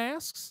shame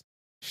masks,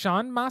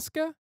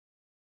 Schandmaske,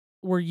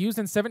 were used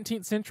in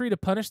 17th century to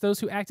punish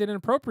those who acted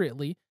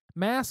inappropriately.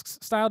 Masks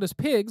styled as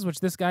pigs, which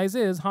this guy's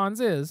Hans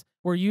is,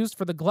 were used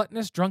for the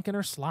gluttonous, drunken,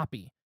 or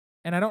sloppy.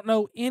 And I don't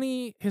know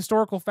any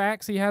historical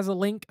facts. He has a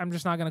link. I'm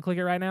just not going to click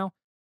it right now.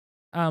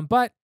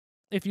 But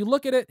if you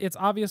look at it, it's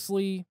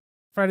obviously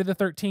Friday the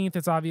 13th.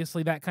 It's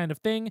obviously that kind of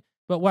thing.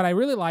 But what I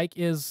really like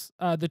is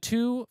the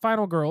 2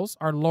 final girls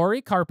are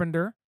Laurie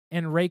Carpenter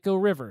and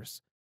Reiko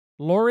Rivers.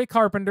 Laurie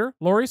Carpenter,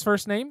 Laurie's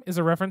first name is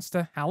a reference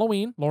to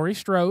Halloween, Laurie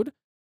Strode.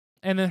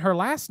 And then her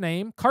last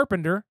name,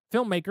 Carpenter,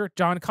 filmmaker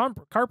John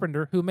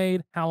Carpenter, who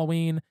made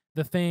Halloween,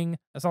 The Thing,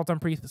 Assault on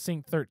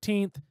Precinct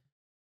 13th,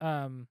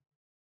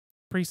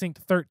 Precinct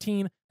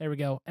 13, there we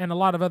go, and a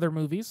lot of other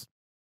movies.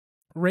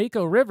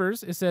 Reiko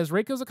Rivers, it says,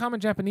 Reiko's a common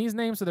Japanese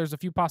name, so there's a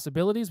few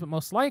possibilities, but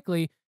most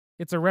likely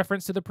it's a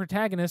reference to the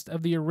protagonist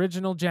of the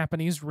original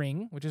Japanese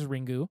Ring, which is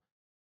Ringu.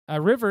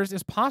 Rivers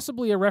is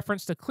possibly a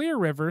reference to Clear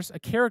Rivers, a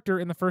character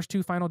in the first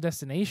 2 Final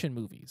Destination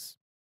movies.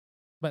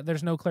 But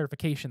there's no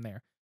clarification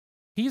there.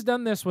 He's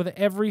done this with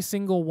every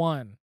single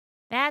one.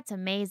 That's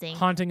amazing.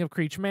 Haunting of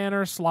Creech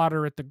Manor,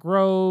 Slaughter at the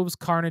Groves,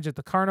 Carnage at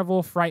the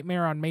Carnival,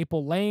 Frightmare on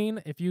Maple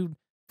Lane. If you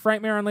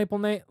Frightmare on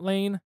Maple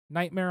Lane,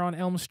 Nightmare on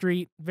Elm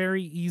Street,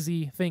 very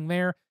easy thing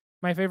there.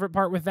 My favorite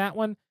part with that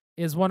one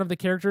is one of the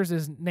characters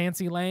is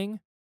Nancy Lang.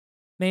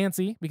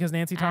 Nancy, because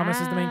Nancy Thomas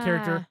is the main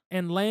character.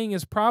 And Lang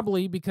is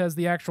probably because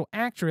the actual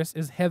actress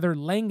is Heather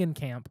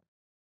Langenkamp.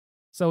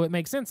 So it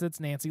makes sense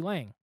it's Nancy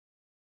Lang.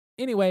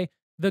 Anyway,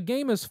 the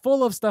game is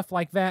full of stuff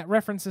like that,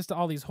 references to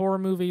all these horror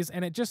movies,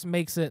 and it just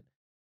makes it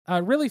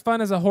really fun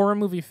as a horror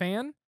movie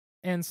fan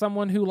and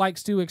someone who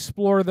likes to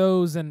explore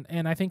those, and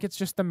I think it's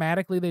just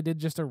thematically they did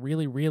just a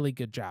really, really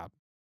good job.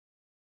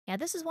 Yeah,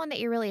 this is one that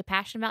you're really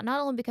passionate about,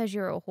 not only because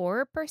you're a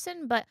horror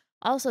person, but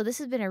also this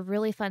has been a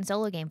really fun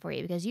solo game for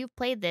you because you've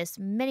played this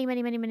many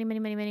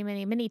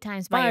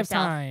times by 5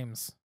 yourself.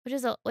 times.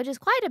 Which is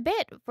quite a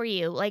bit for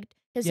you. Like,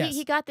 because Yes.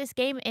 he got this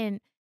game, and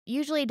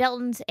usually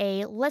Delton's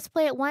let's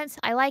play it once.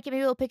 I like it.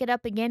 Maybe we'll pick it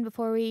up again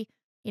before we,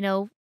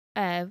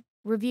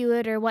 review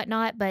it or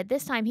whatnot. But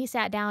this time he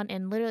sat down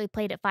and literally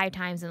played it 5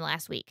 times in the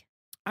last week.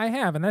 I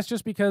have, and that's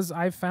just because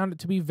I've found it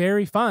to be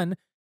very fun.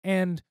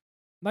 And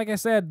like I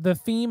said, the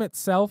theme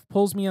itself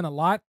pulls me in a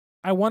lot.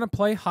 I want to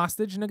play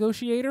Hostage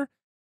Negotiator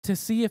to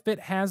see if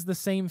it has the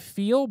same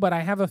feel, but I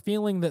have a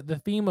feeling that the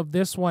theme of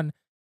this one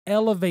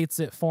elevates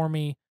it for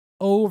me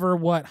over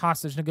what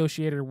Hostage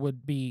Negotiator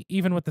would be,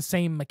 even with the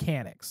same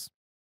mechanics.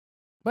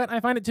 But I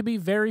find it to be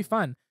very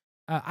fun.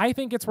 I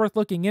think it's worth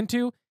looking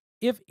into.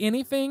 If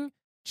anything,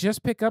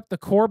 just pick up the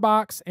core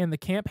box and the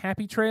Camp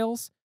Happy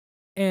Trails.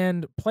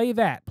 and play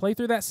that. Play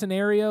through that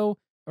scenario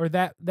or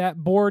that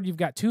board. You've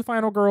got 2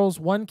 final girls,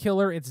 1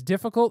 killer. It's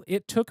difficult.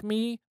 It took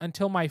me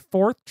until my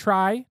 4th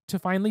try to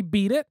finally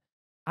beat it.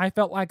 I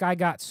felt like I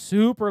got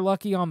super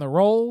lucky on the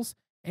rolls,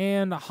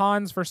 and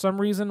Hans, for some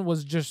reason,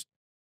 was just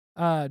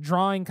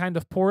drawing kind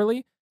of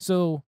poorly.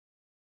 So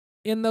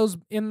in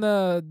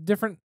the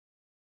different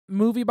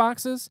movie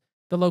boxes,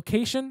 the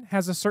location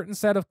has a certain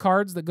set of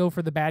cards that go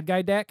for the bad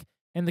guy deck,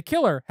 and the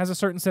killer has a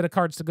certain set of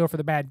cards to go for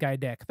the bad guy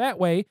deck. That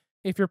way,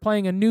 if you're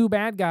playing a new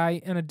bad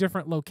guy in a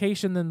different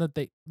location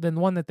than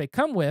one that they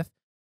come with,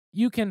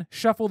 you can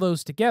shuffle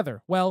those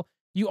together. Well,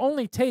 you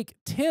only take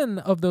 10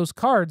 of those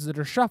cards that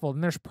are shuffled,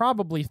 and there's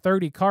probably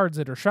 30 cards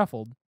that are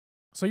shuffled.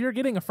 So you're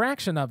getting a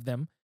fraction of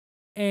them,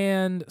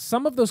 and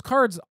some of those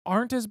cards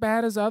aren't as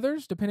bad as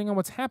others, depending on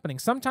what's happening.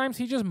 Sometimes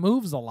he just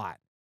moves a lot.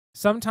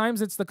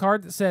 Sometimes it's the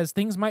card that says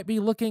things might be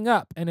looking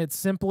up, and it's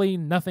simply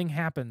nothing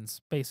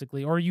happens,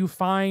 basically. Or you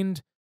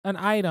find an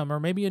item, or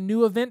maybe a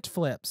new event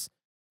flips.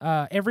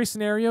 Every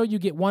scenario, you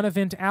get 1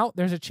 event out.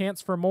 There's a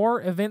chance for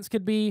more. Events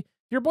could be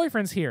your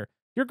boyfriend's here,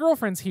 your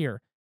girlfriend's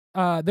here.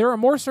 There are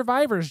more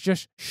survivors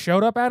just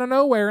showed up out of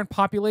nowhere and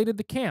populated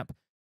the camp.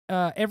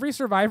 Every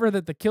survivor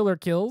that the killer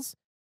kills,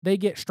 they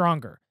get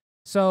stronger.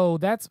 So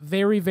that's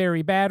very,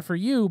 very bad for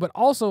you, but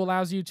also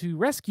allows you to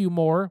rescue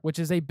more, which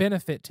is a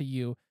benefit to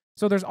you.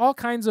 So there's all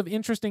kinds of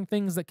interesting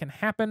things that can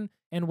happen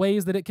and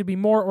ways that it could be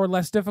more or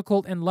less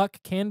difficult, and luck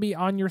can be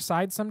on your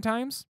side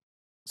sometimes.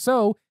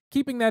 So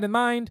keeping that in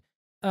mind,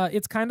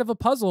 it's kind of a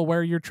puzzle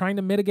where you're trying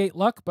to mitigate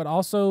luck, but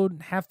also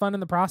have fun in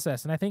the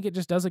process. And I think it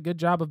just does a good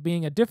job of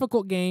being a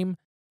difficult game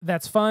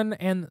that's fun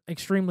and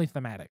extremely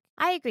thematic.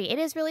 I agree. It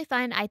is really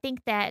fun. I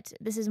think that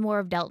this is more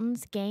of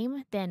Dalton's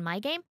game than my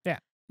game. Yeah.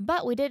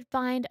 But we did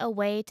find a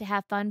way to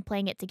have fun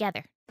playing it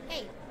together.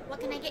 Hey, what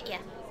can I get you?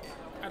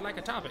 I'd like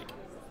a topic.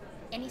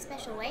 Any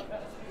special way?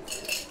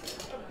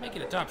 Make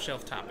it a top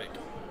shelf topic.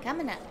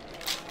 Coming up.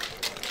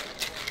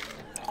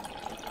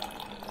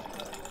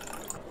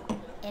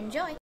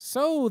 Enjoy.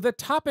 So the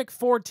topic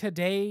for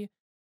today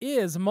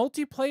is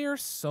multiplayer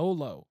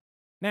solo.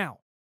 Now,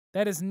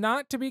 that is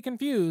not to be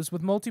confused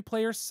with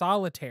multiplayer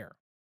solitaire.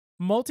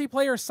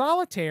 Multiplayer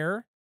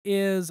solitaire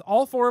is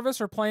all 4 of us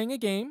are playing a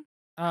game.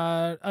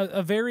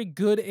 A very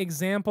good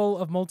example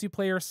of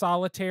multiplayer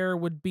solitaire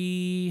would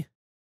be,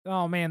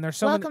 oh man, there's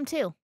so Welcome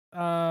to.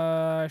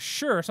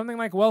 Sure, something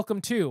like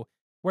Welcome to,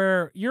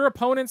 where your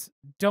opponents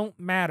don't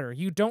matter.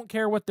 You don't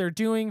care what they're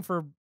doing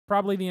for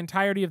probably the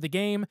entirety of the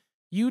game.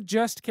 You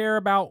just care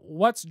about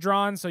what's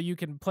drawn so you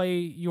can play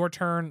your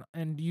turn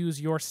and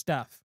use your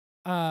stuff.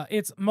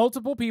 It's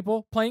multiple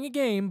people playing a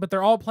game, but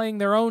they're all playing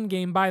their own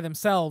game by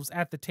themselves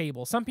at the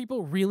table. Some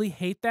people really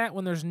hate that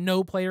when there's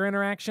no player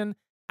interaction.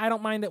 I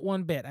don't mind it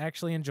one bit. I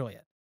actually enjoy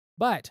it.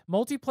 But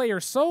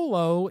multiplayer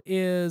solo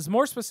is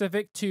more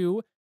specific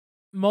to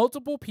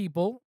multiple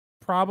people,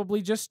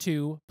 probably just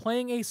 2,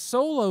 playing a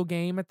solo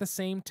game at the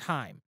same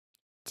time.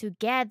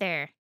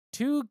 Together.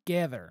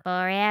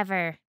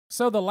 Forever.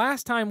 So the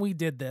last time we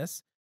did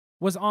this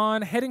was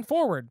on Heading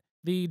Forward,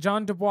 the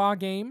John Dubois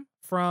game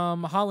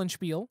from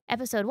Hollandspiel.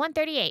 Episode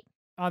 138.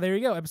 There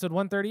you go, episode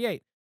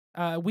 138.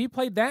 We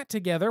played that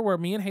together where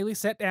me and Haley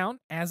sat down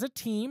as a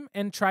team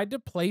and tried to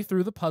play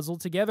through the puzzle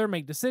together,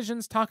 make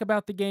decisions, talk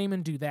about the game,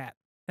 and do that.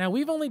 Now,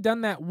 we've only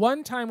done that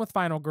one time with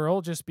Final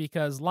Girl just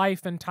because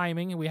life and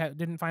timing, and we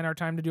didn't find our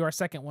time to do our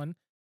second one.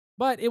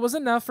 But it was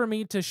enough for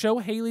me to show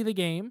Haley the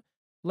game,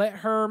 let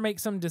her make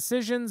some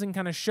decisions and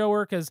kind of show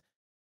her, because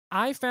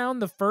I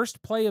found the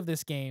first play of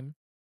this game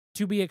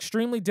to be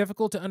extremely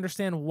difficult to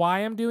understand why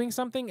I'm doing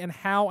something and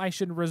how I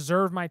should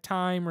reserve my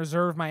time,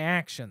 reserve my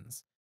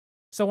actions.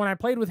 So when I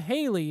played with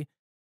Haley,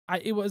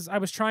 I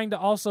was trying to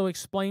also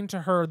explain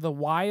to her the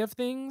why of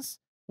things,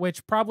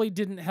 which probably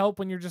didn't help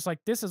when you're just like,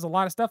 this is a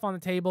lot of stuff on the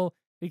table,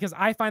 because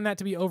I find that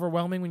to be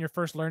overwhelming when you're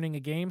first learning a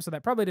game, so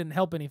that probably didn't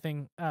help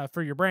anything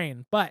for your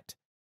brain. But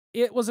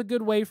it was a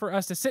good way for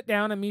us to sit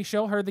down and me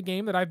show her the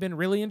game that I've been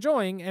really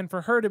enjoying, and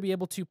for her to be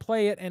able to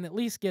play it and at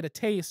least get a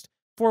taste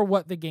for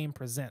what the game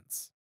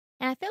presents.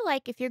 And I feel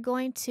like if you're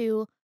going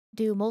to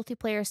do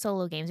multiplayer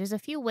solo games, there's a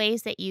few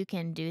ways that you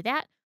can do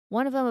that.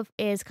 One of them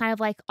is kind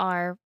of like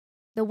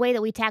the way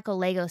that we tackle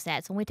Lego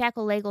sets. When we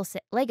tackle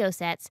Lego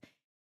sets,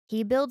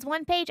 he builds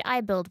one page,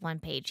 I build one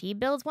page. He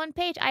builds one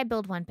page, I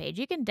build one page.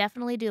 You can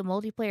definitely do a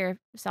multiplayer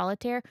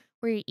solitaire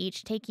where you're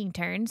each taking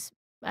turns,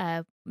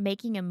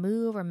 making a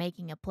move or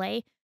making a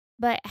play.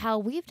 But how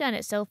we've done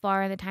it so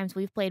far in the times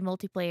we've played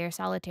multiplayer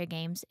solitaire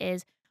games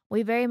is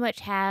we very much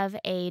have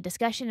a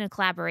discussion and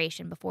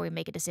collaboration before we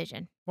make a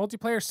decision.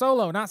 Multiplayer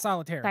solo, not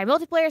solitaire. Sorry,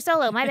 multiplayer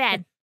solo, my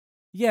bad.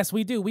 Yes,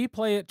 we do. We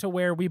play it to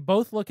where we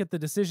both look at the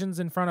decisions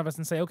in front of us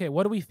and say, okay,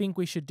 what do we think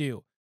we should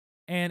do?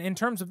 And in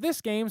terms of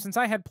this game, since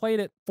I had played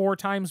it 4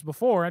 times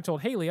before, I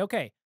told Haley,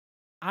 okay,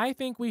 I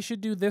think we should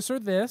do this or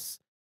this.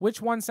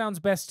 Which one sounds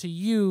best to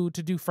you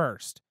to do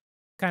first?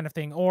 Kind of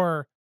thing.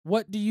 Or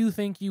what do you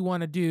think you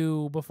want to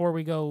do before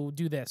we go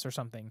do this or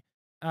something?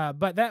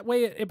 But that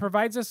way it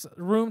provides us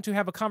room to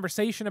have a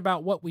conversation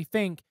about what we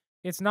think.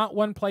 It's not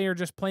one player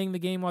just playing the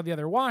game while the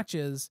other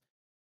watches.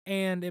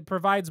 and it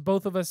provides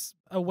both of us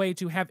a way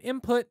to have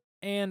input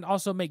and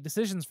also make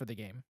decisions for the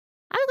game.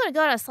 I'm going to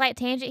go on a slight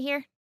tangent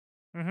here.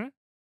 Mm-hmm.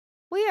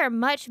 We are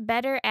much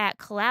better at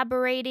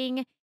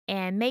collaborating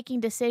and making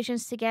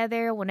decisions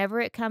together whenever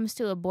it comes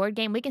to a board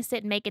game. We can sit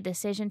and make a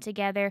decision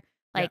together,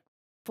 Yeah. like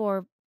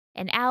for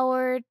an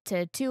hour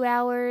to 2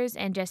 hours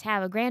and just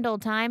have a grand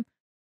old time.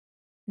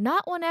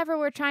 Not whenever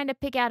we're trying to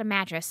pick out a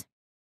mattress.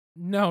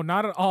 No,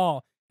 not at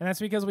all. And that's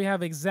because we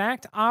have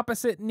exact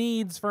opposite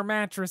needs for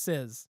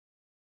mattresses.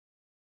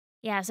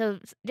 Yeah, so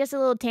just a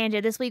little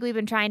tangent. This week we've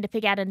been trying to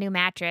pick out a new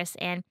mattress,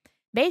 and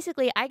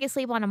basically I can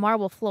sleep on a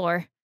marble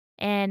floor,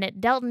 and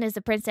Delton is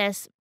the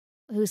princess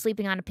who's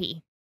sleeping on a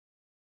pea.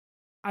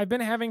 I've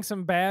been having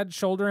some bad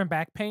shoulder and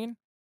back pain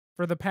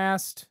for the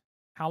past,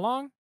 how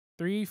long?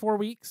 3-4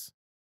 weeks.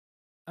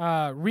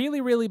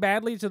 Really, really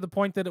badly, to the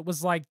point that it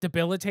was like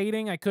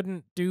debilitating. I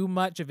couldn't do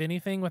much of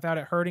anything without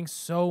it hurting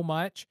so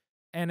much.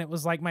 And it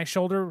was like my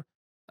shoulder,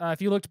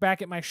 if you looked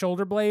back at my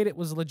shoulder blade, it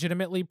was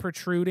legitimately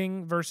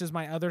protruding versus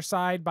my other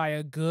side by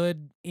a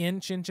good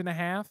inch and a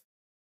half.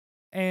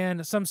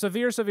 And some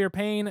severe, severe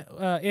pain.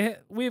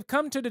 We've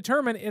come to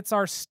determine it's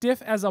our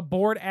stiff as a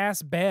board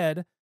ass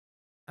bed,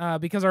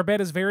 because our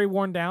bed is very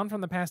worn down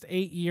from the past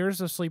 8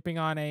 years of sleeping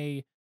on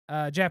a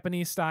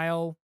Japanese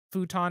style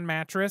futon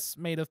mattress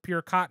made of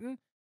pure cotton.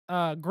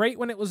 Great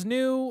when it was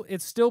new.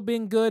 It's still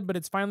been good, but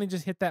it's finally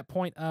just hit that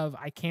point of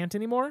I can't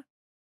anymore.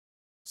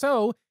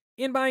 So,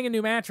 in buying a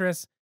new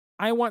mattress,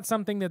 I want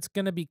something that's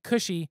going to be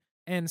cushy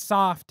and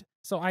soft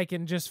so I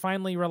can just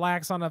finally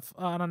relax on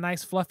a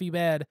nice fluffy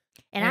bed.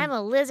 And I'm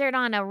a lizard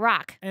on a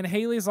rock. And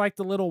Haley's like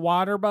the little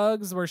water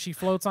bugs where she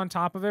floats on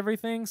top of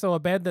everything. So a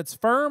bed that's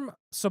firm,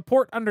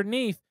 support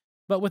underneath,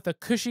 but with a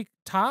cushy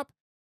top,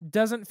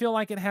 doesn't feel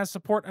like it has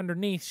support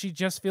underneath. She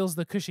just feels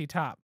the cushy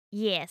top.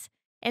 Yes.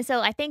 And so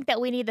I think that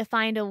we need to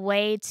find a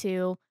way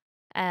to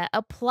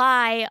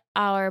apply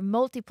our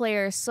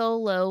multiplayer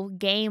solo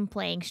game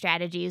playing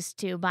strategies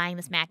to buying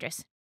this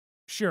mattress.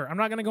 Sure. I'm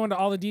not going to go into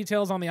all the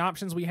details on the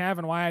options we have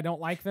and why I don't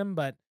like them,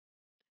 but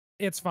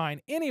it's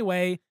fine.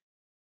 Anyway,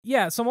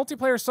 yeah, so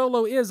multiplayer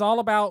solo is all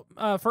about,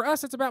 for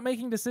us, it's about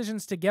making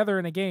decisions together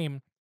in a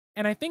game.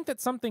 And I think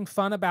that something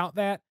fun about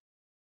that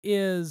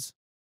is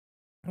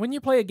when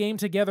you play a game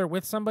together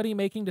with somebody,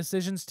 making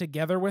decisions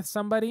together with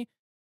somebody,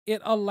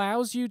 it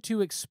allows you to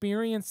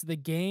experience the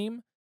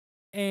game,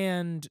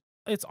 and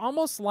it's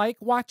almost like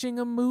watching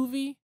a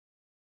movie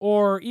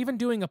or even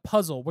doing a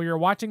puzzle where you're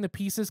watching the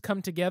pieces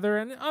come together.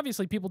 And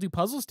obviously people do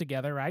puzzles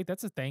together, right?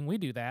 That's a thing. We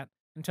do that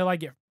until I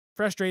get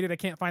frustrated. I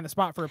can't find the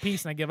spot for a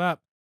piece and I give up,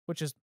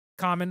 which is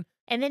common.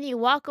 And then you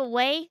walk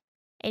away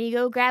and you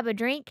go grab a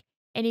drink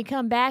and you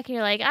come back and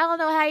you're like, I don't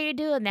know how you're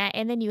doing that.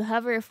 And then you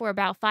hover for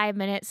about 5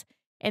 minutes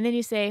and then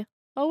you say,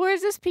 oh, where's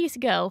this piece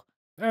go?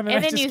 And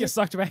then I just get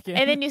sucked back in.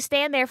 And then you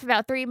stand there for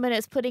about 3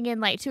 minutes putting in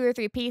like 2 or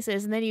 3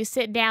 pieces, and then you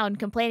sit down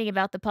complaining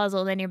about the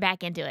puzzle, and then you're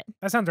back into it.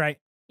 That sounds right.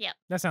 Yep.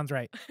 That sounds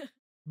right.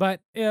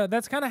 But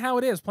that's kind of how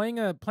it is. Playing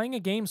a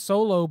game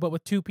solo, but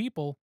with 2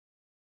 people,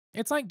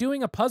 it's like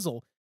doing a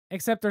puzzle,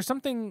 except there's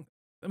something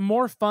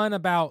more fun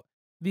about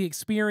the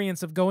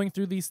experience of going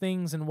through these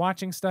things and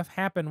watching stuff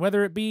happen,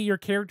 whether it be your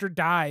character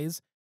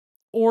dies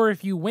or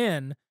if you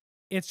win.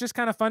 It's just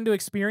kind of fun to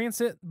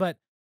experience it, but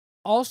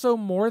also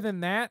more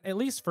than that, at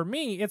least for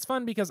me, it's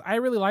fun because I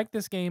really like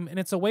this game, and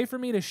it's a way for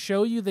me to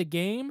show you the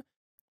game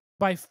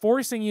by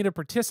forcing you to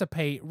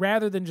participate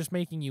rather than just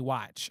making you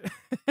watch.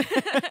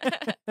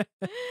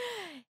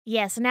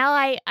 Yes, now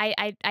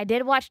I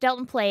did watch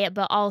Delton play it,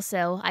 but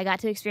also I got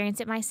to experience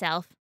it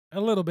myself.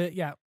 A little bit,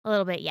 yeah. A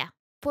little bit, yeah.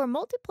 For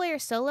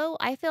multiplayer solo,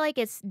 I feel like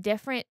it's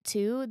different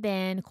too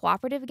than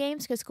cooperative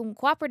games, because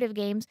cooperative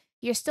games,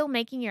 you're still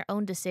making your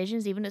own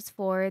decisions, even if it's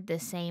for the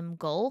same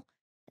goal.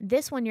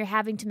 This one, you're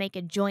having to make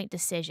a joint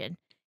decision.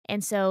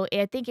 And so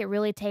I think it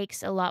really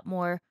takes a lot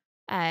more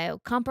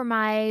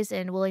compromise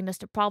and willingness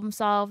to problem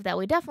solve that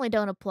we definitely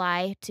don't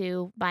apply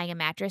to buying a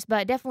mattress,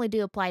 but definitely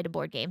do apply to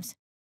board games.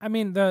 I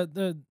mean,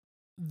 the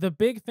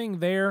big thing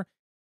there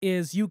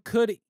is you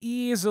could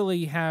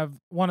easily have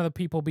one of the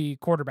people be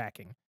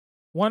quarterbacking.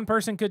 One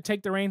person could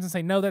take the reins and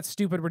say, no, that's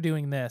stupid, we're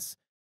doing this.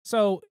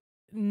 So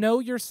know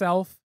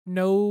yourself,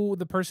 know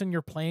the person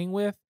you're playing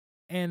with,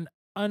 and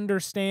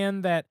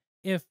understand that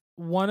if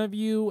one of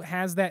you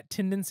has that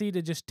tendency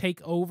to just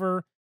take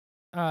over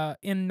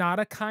in not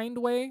a kind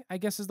way, I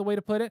guess is the way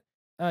to put it,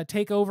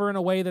 take over in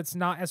a way that's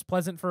not as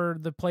pleasant for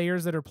the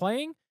players that are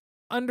playing,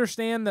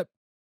 understand that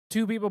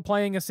 2 people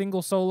playing a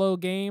single solo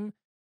game,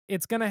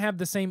 it's going to have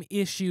the same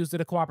issues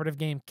that a cooperative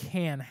game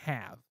can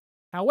have.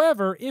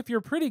 However, if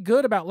you're pretty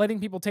good about letting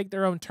people take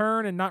their own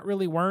turn and not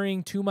really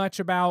worrying too much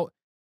about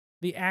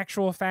the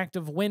actual fact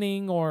of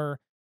winning or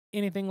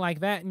anything like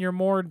that, and you're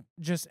more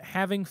just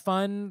having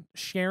fun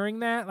sharing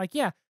that, like,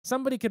 yeah,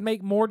 somebody could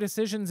make more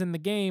decisions in the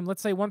game.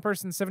 Let's say one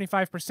person's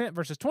 75%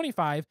 versus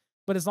 25,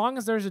 but as long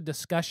as there's a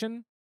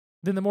discussion,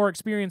 then the more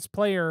experienced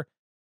player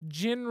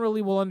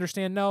generally will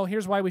understand, no,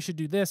 here's why we should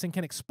do this, and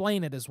can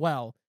explain it as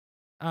well.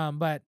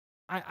 But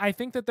I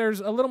think that there's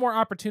a little more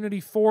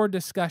opportunity for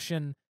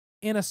discussion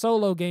in a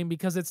solo game,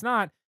 because it's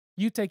not,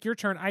 you take your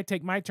turn, I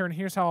take my turn,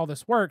 here's how all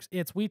this works.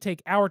 It's we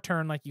take our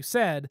turn, like you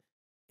said.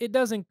 It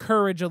does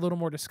encourage a little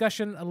more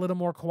discussion, a little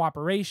more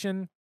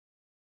cooperation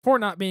for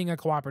not being a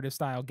cooperative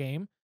style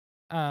game.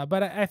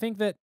 But I think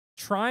that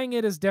trying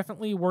it is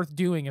definitely worth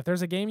doing. If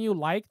there's a game you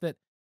like that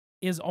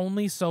is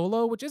only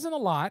solo, which isn't a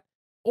lot,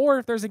 or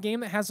if there's a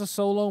game that has a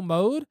solo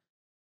mode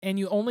and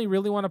you only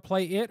really want to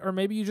play it, or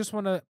maybe you just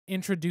want to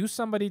introduce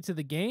somebody to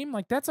the game,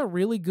 like that's a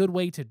really good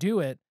way to do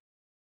it.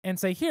 And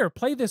say, here,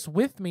 play this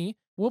with me.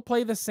 We'll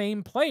play the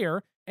same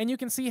player, and you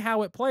can see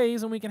how it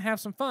plays, and we can have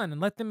some fun and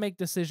let them make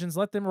decisions,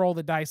 let them roll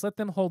the dice, let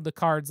them hold the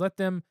cards, let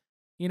them,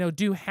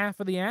 do half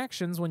of the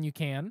actions when you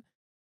can.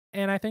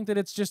 And I think that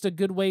it's just a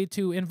good way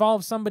to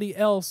involve somebody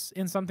else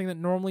in something that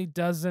normally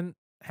doesn't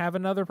have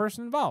another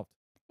person involved.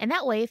 And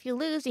that way, if you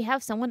lose, you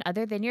have someone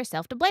other than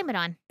yourself to blame it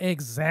on.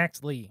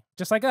 Exactly.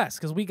 Just like us,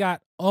 because we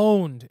got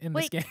owned in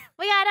this game.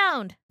 We got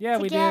owned. Yeah,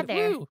 together. We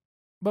did. Woo.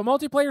 But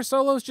multiplayer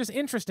solo is just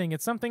interesting.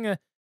 It's something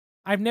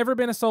I've never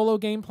been a solo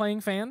game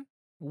playing fan.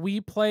 We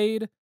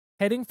played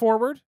Heading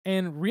Forward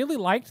and really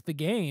liked the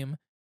game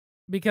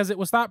because it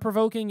was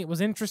thought-provoking, it was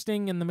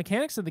interesting, and the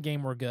mechanics of the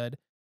game were good.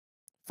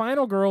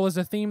 Final Girl is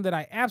a theme that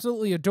I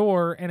absolutely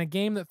adore and a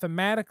game that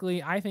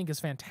thematically I think is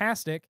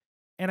fantastic,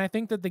 and I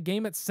think that the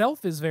game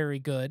itself is very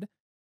good,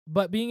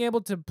 but being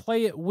able to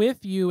play it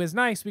with you is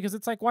nice because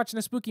it's like watching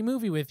a spooky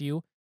movie with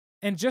you,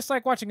 and just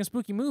like watching a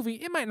spooky movie,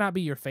 it might not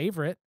be your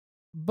favorite,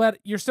 but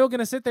you're still going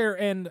to sit there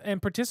and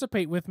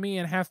participate with me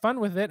and have fun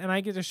with it, and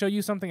I get to show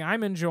you something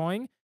I'm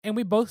enjoying, and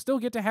we both still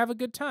get to have a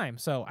good time.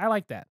 So I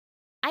like that.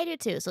 I do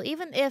too. So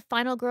even if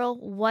Final Girl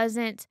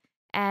wasn't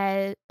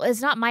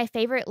it's not my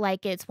favorite,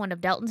 like it's one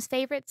of Delton's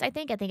favorites, I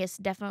think it's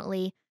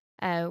definitely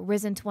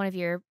risen to one of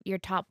your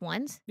top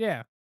ones.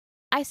 Yeah.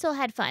 I still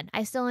had fun.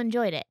 I still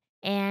enjoyed it.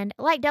 And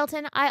like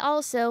Delton, I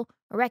also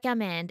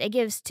recommend. It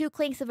gives 2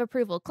 clinks of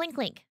approval. Clink,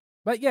 clink.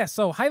 But yes,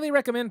 so highly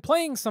recommend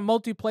playing some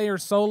multiplayer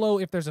solo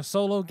if there's a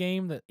solo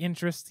game that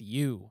interests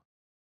you.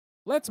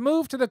 Let's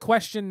move to the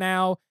question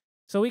now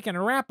so we can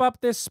wrap up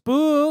this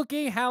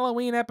spooky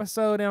Halloween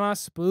episode in a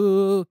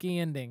spooky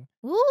ending.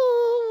 Woo!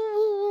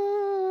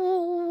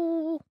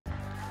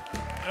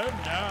 And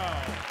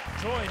now,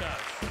 join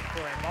us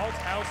for a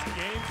Malthaus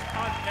Games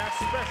podcast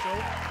special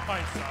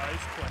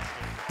pint-sized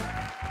question.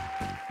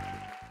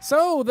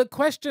 So the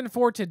question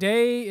for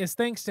today is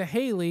thanks to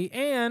Haley,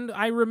 and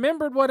I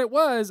remembered what it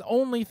was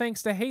only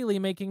thanks to Haley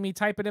making me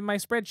type it in my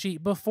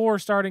spreadsheet before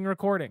starting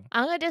recording.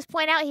 I'm going to just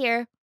point out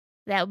here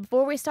that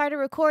before we started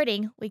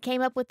recording, we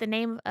came up with the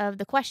name of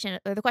the question,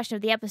 or the question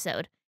of the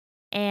episode.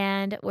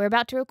 And we're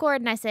about to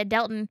record, and I said,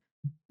 Delton,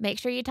 make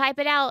sure you type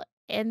it out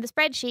in the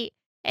spreadsheet.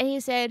 And he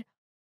said,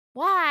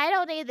 why? I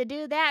don't need to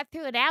do that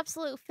through an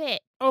absolute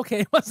fit.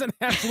 Okay, it wasn't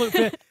an absolute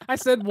fit. I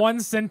said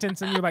one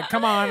sentence, and you're like,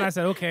 come on. And I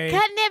said, okay.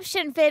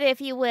 Conniption fit, if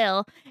you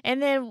will.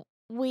 And then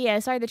we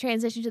started the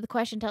transition to the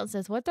question. Delton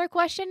says, what's our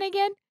question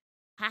again?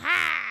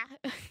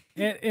 Ha-ha!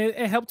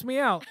 It helped me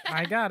out.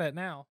 I got it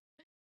now.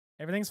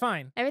 Everything's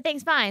fine.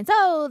 Everything's fine.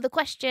 So the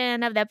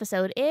question of the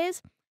episode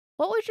is,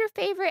 what was your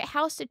favorite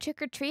house to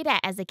trick-or-treat at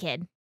as a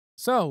kid?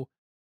 So,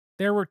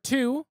 there were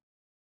 2.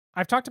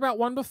 I've talked about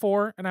one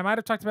before, and I might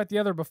have talked about the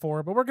other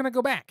before, but we're going to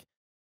go back.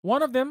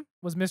 One of them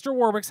was Mr.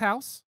 Warwick's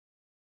house.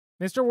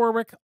 Mr.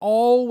 Warwick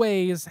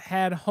always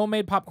had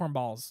homemade popcorn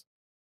balls,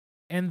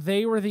 and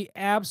they were the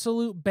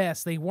absolute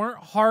best. They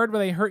weren't hard where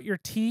they hurt your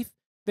teeth.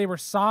 They were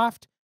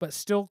soft, but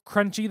still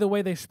crunchy the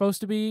way they're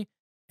supposed to be,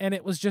 and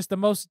it was just the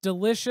most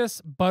delicious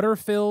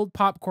butter-filled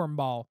popcorn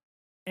ball.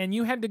 And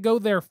you had to go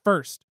there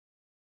first,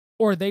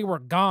 or they were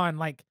gone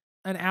like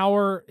an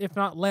hour, if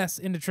not less,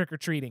 into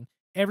trick-or-treating.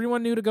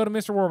 Everyone knew to go to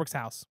Mr. Warwick's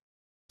house.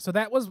 So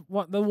that was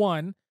the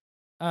one.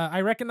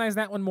 I recognized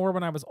that one more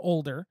when I was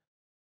older.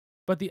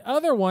 But the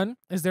other one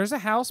is there's a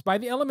house by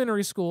the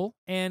elementary school,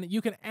 and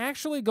you can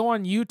actually go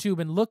on YouTube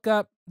and look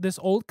up this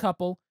old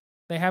couple.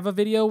 They have a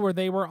video where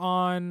they were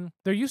on,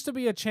 there used to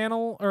be a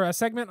channel or a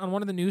segment on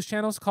one of the news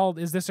channels called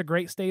Is This a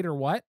Great State or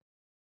What?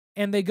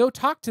 And they go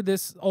talk to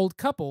this old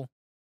couple.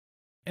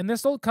 And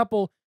this old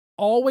couple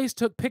always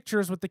took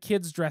pictures with the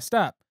kids dressed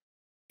up.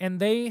 And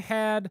they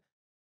had,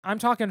 I'm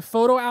talking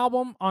photo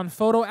album on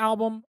photo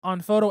album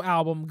on photo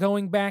album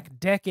going back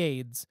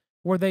decades,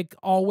 where they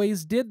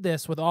always did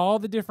this with all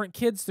the different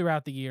kids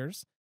throughout the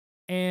years.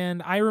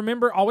 And I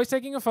remember always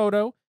taking a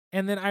photo.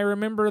 And then I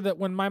remember that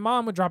when my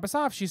mom would drop us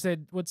off, she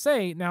would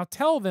say, now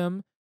tell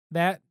them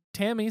that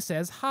Tammy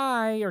says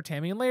hi, or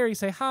Tammy and Larry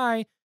say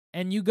hi,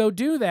 and you go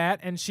do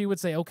that. And she would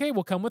say, okay,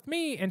 well, come with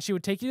me. And she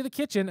would take you to the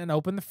kitchen and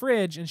open the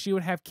fridge, and she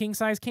would have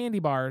king-size candy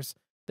bars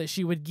that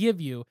she would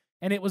give you.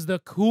 And it was the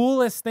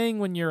coolest thing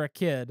when you're a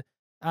kid.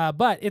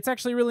 But it's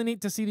actually really neat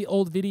to see the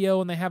old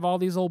video, and they have all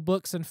these old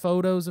books and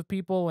photos of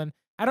people. And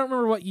I don't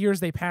remember what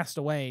years they passed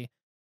away.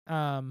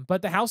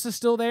 But the house is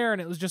still there,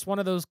 and it was just one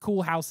of those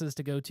cool houses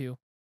to go to.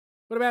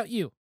 What about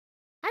you?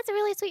 That's a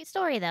really sweet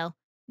story, though.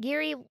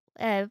 Geary,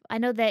 I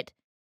know that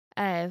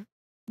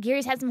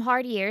Geary's had some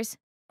hard years,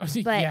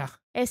 but yeah.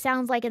 It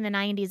sounds like in the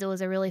 90s it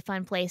was a really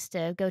fun place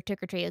to go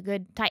trick-or-treat, a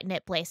good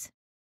tight-knit place.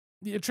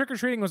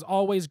 trick-or-treating was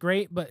always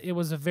great, but it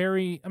was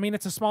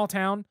it's a small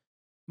town.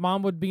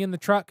 Mom would be in the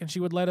truck and she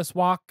would let us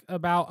walk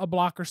about a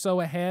block or so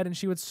ahead and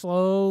she would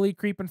slowly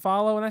creep and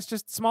follow. And that's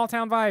just small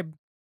town vibe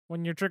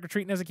when you're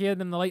trick-or-treating as a kid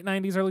in the late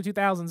 90s, early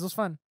 2000s. It was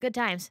fun. Good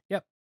times.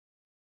 Yep.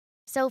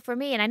 So for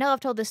me, and I know I've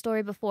told this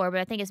story before, but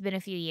I think it's been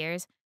a few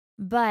years,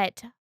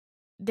 but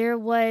there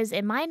was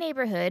in my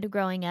neighborhood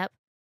growing up,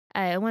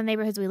 one of the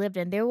neighborhoods we lived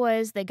in, there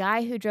was the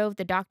guy who drove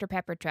the Dr.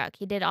 Pepper truck.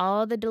 He did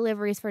all the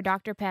deliveries for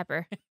Dr.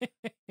 Pepper.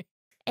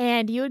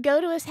 And you would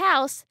go to his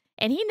house,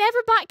 and he never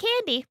bought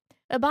candy.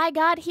 But by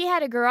God, he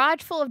had a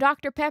garage full of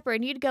Dr. Pepper,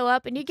 and you'd go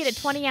up and you'd get a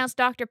 20-ounce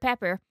Dr.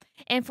 Pepper.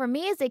 And for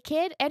me as a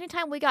kid,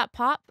 anytime we got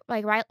pop,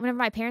 like whenever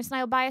my parents and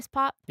I would buy us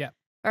pop, Yeah.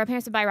 or our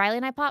parents would buy Riley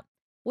and I pop,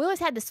 we always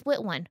had to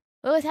split one.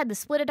 We always had to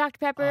split a Dr.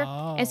 Pepper,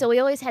 and so we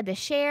always had to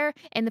share.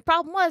 And the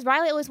problem was,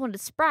 Riley always wanted a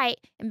Sprite,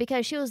 and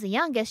because she was the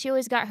youngest, she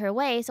always got her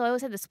way, so I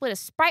always had to split a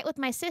Sprite with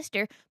my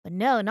sister. But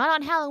no, not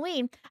on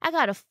Halloween. I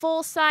got a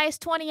full-size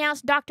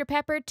 20-ounce Dr.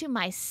 Pepper to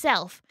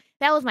myself.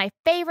 That was my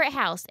favorite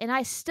house, and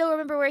I still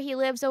remember where he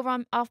lives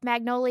over off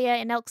Magnolia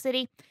in Elk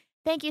City.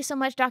 Thank you so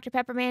much, Dr.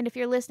 Pepperman, if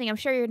you're listening. I'm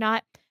sure you're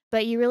not,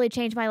 but you really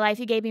changed my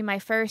life. You gave me my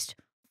first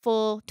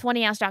full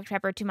 20-ounce Dr.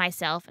 Pepper to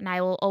myself, and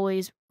I will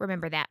always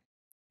remember that.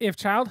 If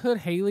childhood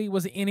Haley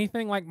was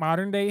anything like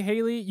modern day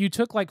Haley, you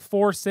took like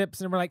 4 sips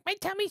and were like, my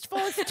tummy's full,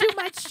 it's too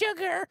much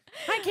sugar.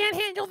 I can't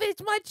handle this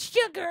much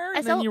sugar.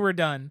 And then you were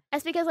done.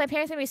 That's because my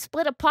parents made me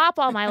split a pop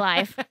all my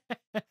life.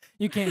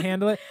 You can't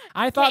handle it?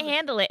 Can't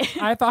handle it.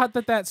 I thought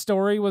that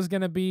story was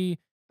going to be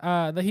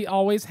that he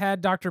always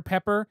had Dr.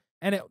 Pepper.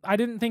 And I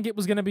didn't think it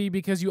was going to be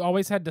because you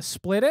always had to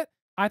split it.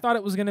 I thought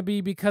it was going to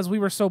be because we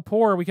were so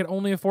poor we could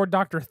only afford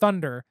Dr.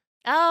 Thunder.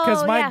 Oh,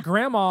 because my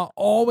grandma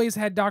always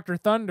had Dr.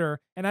 Thunder,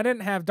 and I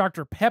didn't have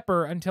Dr.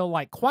 Pepper until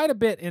like quite a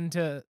bit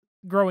into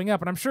growing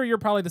up. And I'm sure you're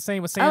probably the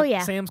same with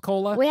Sam's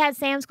Cola. We had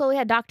Sam's Cola. We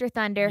had Dr.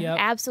 Thunder. Yep.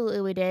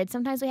 Absolutely, we did.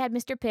 Sometimes we had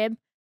Mr. Pibb,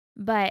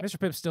 but Mr.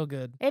 Pibb's still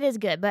good. It is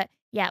good, but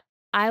yeah,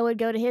 I would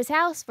go to his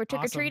house for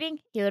trick-or-treating.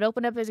 Awesome. He would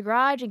open up his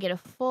garage and get a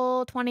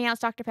full 20-ounce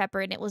Dr.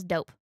 Pepper, and it was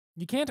dope.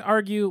 You can't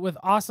argue with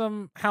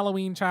awesome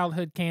Halloween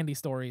childhood candy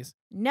stories.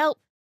 Nope.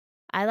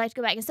 I like to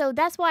go back. And so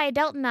that's why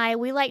Delton and I,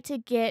 we like to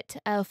get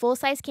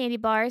full-size candy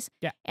bars.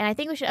 Yeah. And I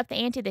think we should up the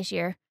ante this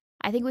year.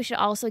 I think we should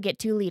also get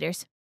 2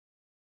 liters.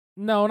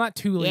 No, not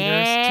 2 liters.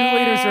 Yeah, 2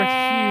 liters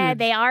are huge.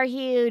 They are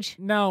huge.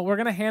 No, we're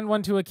going to hand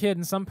one to a kid,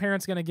 and some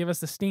parent's going to give us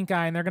the stink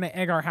eye, and they're going to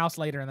egg our house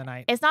later in the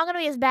night. It's not going to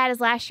be as bad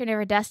as last year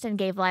whenever Dustin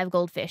gave live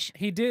goldfish.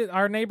 He did.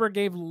 Our neighbor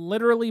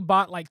literally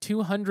bought like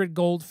 200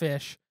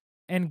 goldfish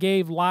and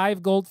gave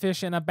live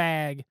goldfish in a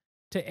bag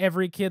to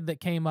every kid that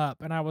came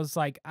up. And I was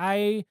like,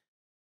 I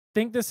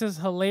think this is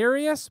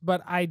hilarious,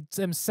 but I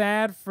am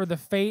sad for the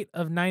fate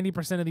of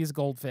 90% of these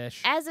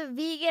goldfish. As a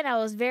vegan, I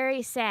was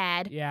very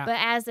sad. Yeah. But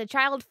as a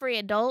child-free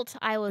adult,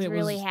 I was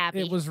really happy.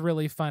 It was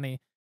really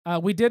funny.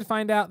 We did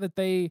find out that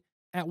they,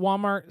 at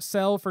Walmart,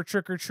 sell for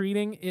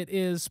trick-or-treating. It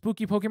is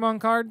spooky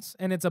Pokemon cards,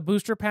 and it's a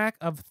booster pack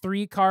of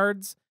 3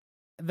 cards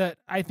that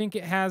I think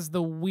it has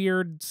the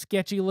weird,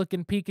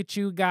 sketchy-looking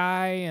Pikachu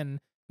guy and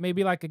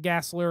maybe like a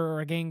Gassler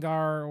or a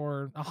Gengar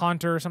or a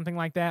Haunter or something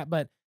like that,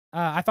 but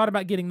I thought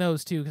about getting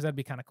those too because that'd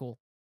be kind of cool.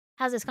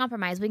 How's this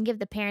compromise? We can give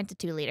the parents a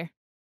 2 liter.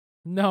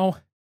 No.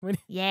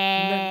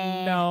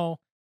 Yeah. No.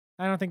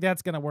 I don't think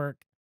that's going to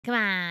work. Come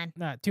on.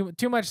 No,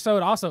 too much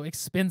soda. Also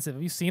expensive.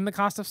 Have you seen the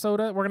cost of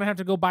soda? We're going to have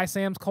to go buy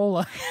Sam's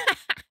Cola.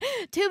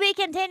 To be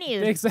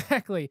continued.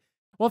 Exactly.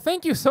 Well,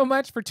 thank you so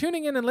much for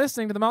tuning in and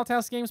listening to the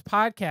Malthaus Games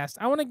podcast.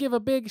 I want to give a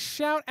big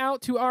shout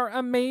out to our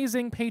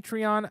amazing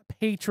Patreon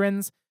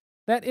patrons.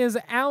 That is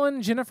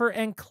Alan, Jennifer,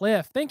 and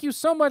Cliff. Thank you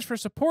so much for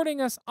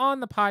supporting us on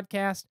the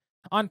podcast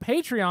on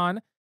Patreon,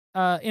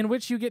 in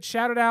which you get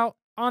shouted out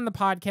on the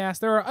podcast.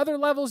 There are other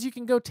levels you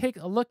can go take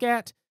a look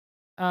at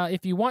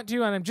if you want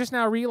to, and I'm just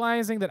now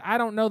realizing that I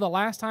don't know the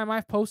last time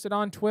I've posted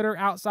on Twitter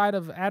outside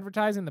of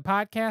advertising the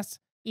podcast.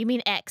 You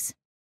mean X?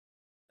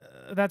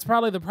 That's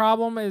probably the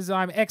problem, is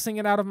I'm Xing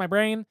it out of my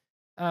brain.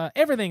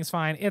 Everything's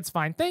fine. It's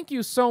fine. Thank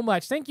you so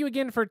much. Thank you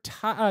again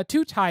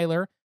to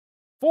Tyler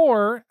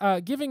for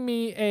giving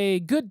me a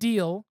good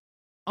deal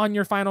on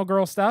your Final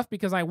Girl stuff,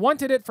 because I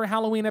wanted it for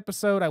Halloween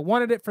episode, I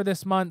wanted it for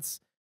this month's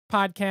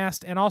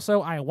podcast, and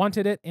also I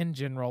wanted it in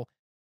general.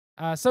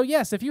 So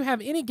yes, if you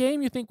have any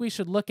game you think we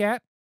should look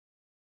at,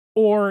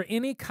 or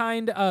any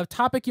kind of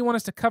topic you want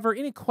us to cover,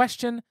 any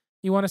question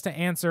you want us to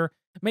answer,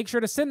 make sure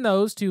to send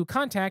those to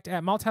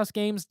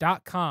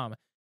contact@malthausgames.com.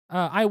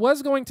 I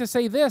was going to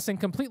say this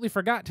and completely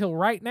forgot till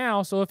right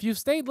now, so if you've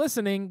stayed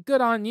listening, good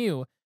on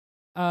you.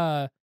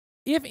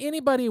 If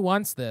anybody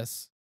wants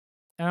this,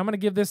 and I'm going to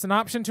give this an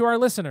option to our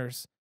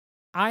listeners,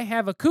 I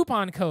have a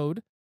coupon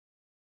code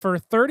for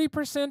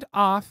 30%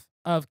 off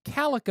of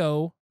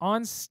Calico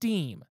on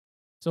Steam.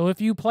 So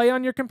if you play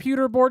on your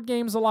computer board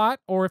games a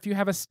lot, or if you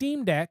have a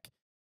Steam Deck,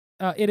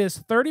 it is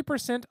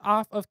 30%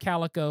 off of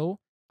Calico.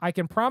 I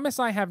can promise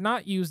I have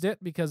not used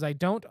it because I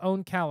don't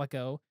own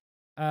Calico.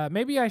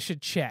 Maybe I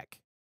should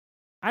check.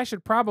 I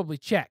should probably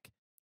check.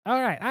 All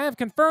right, I have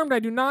confirmed I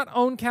do not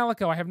own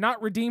Calico. I have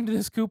not redeemed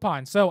this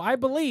coupon. So I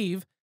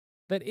believe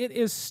that it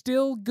is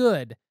still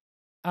good.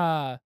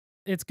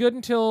 It's good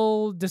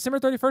until December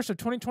 31st of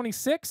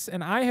 2026,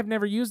 and I have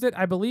never used it.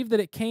 I believe that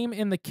it came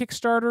in the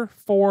Kickstarter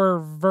for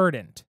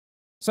Verdant.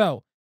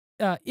 So,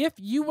 if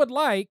you would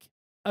like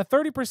a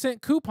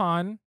 30%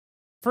 coupon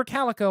for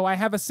Calico, I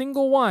have a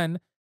single one.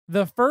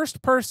 The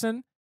first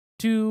person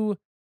to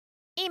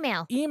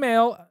email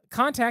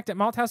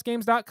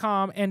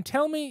contact@malthausgames.com and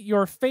tell me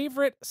your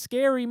favorite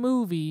scary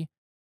movie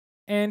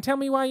and tell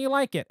me why you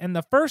like it. And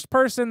the first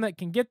person that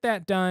can get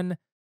that done,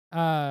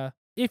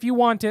 if you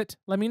want it,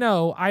 let me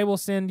know. I will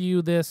send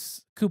you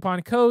this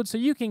coupon code so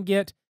you can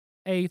get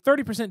a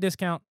 30%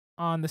 discount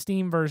on the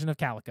Steam version of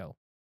Calico.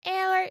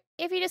 Or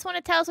if you just want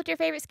to tell us what your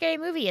favorite scary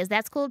movie is,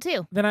 that's cool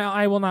too. Then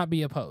I will not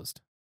be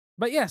opposed.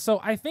 But yeah, so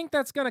I think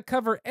that's going to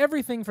cover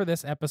everything for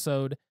this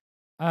episode.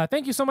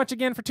 Thank you so much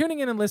again for tuning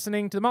in and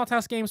listening to the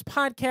Malthaus Games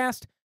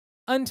podcast.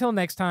 Until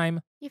next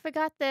time. You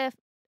forgot to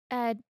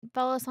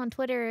follow us on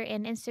Twitter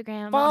and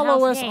Instagram.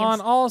 Follow us on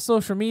all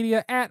social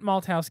media at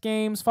Malthaus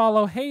Games.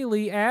 Follow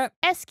Haley at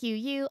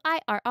SQUIRRELYGEK,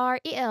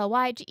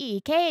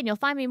 and you'll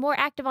find me more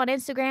active on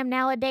Instagram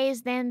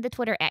nowadays than the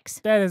Twitter X.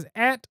 That is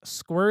at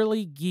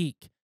Squirrely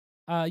Geek.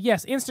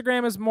 Yes,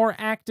 Instagram is more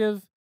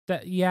active.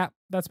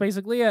 That's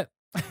basically it.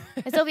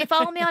 And so if you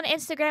follow me on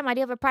Instagram, I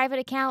do have a private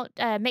account.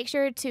 Make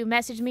sure to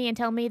message me and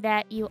tell me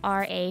that you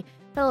are a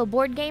fellow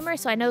board gamer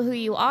so I know who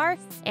you are,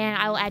 and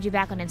I will add you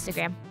back on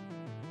Instagram.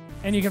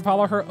 And you can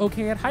follow her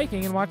okay at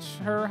hiking and watch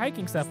her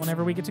hiking stuff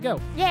whenever we get to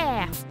go.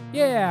 Yeah.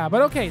 Yeah,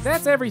 but okay,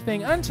 that's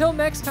everything. Until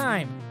next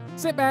time,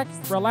 sit back,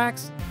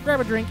 relax, grab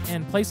a drink,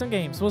 and play some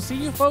games. We'll see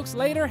you folks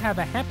later. Have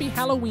a happy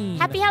Halloween.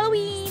 Happy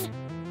Halloween.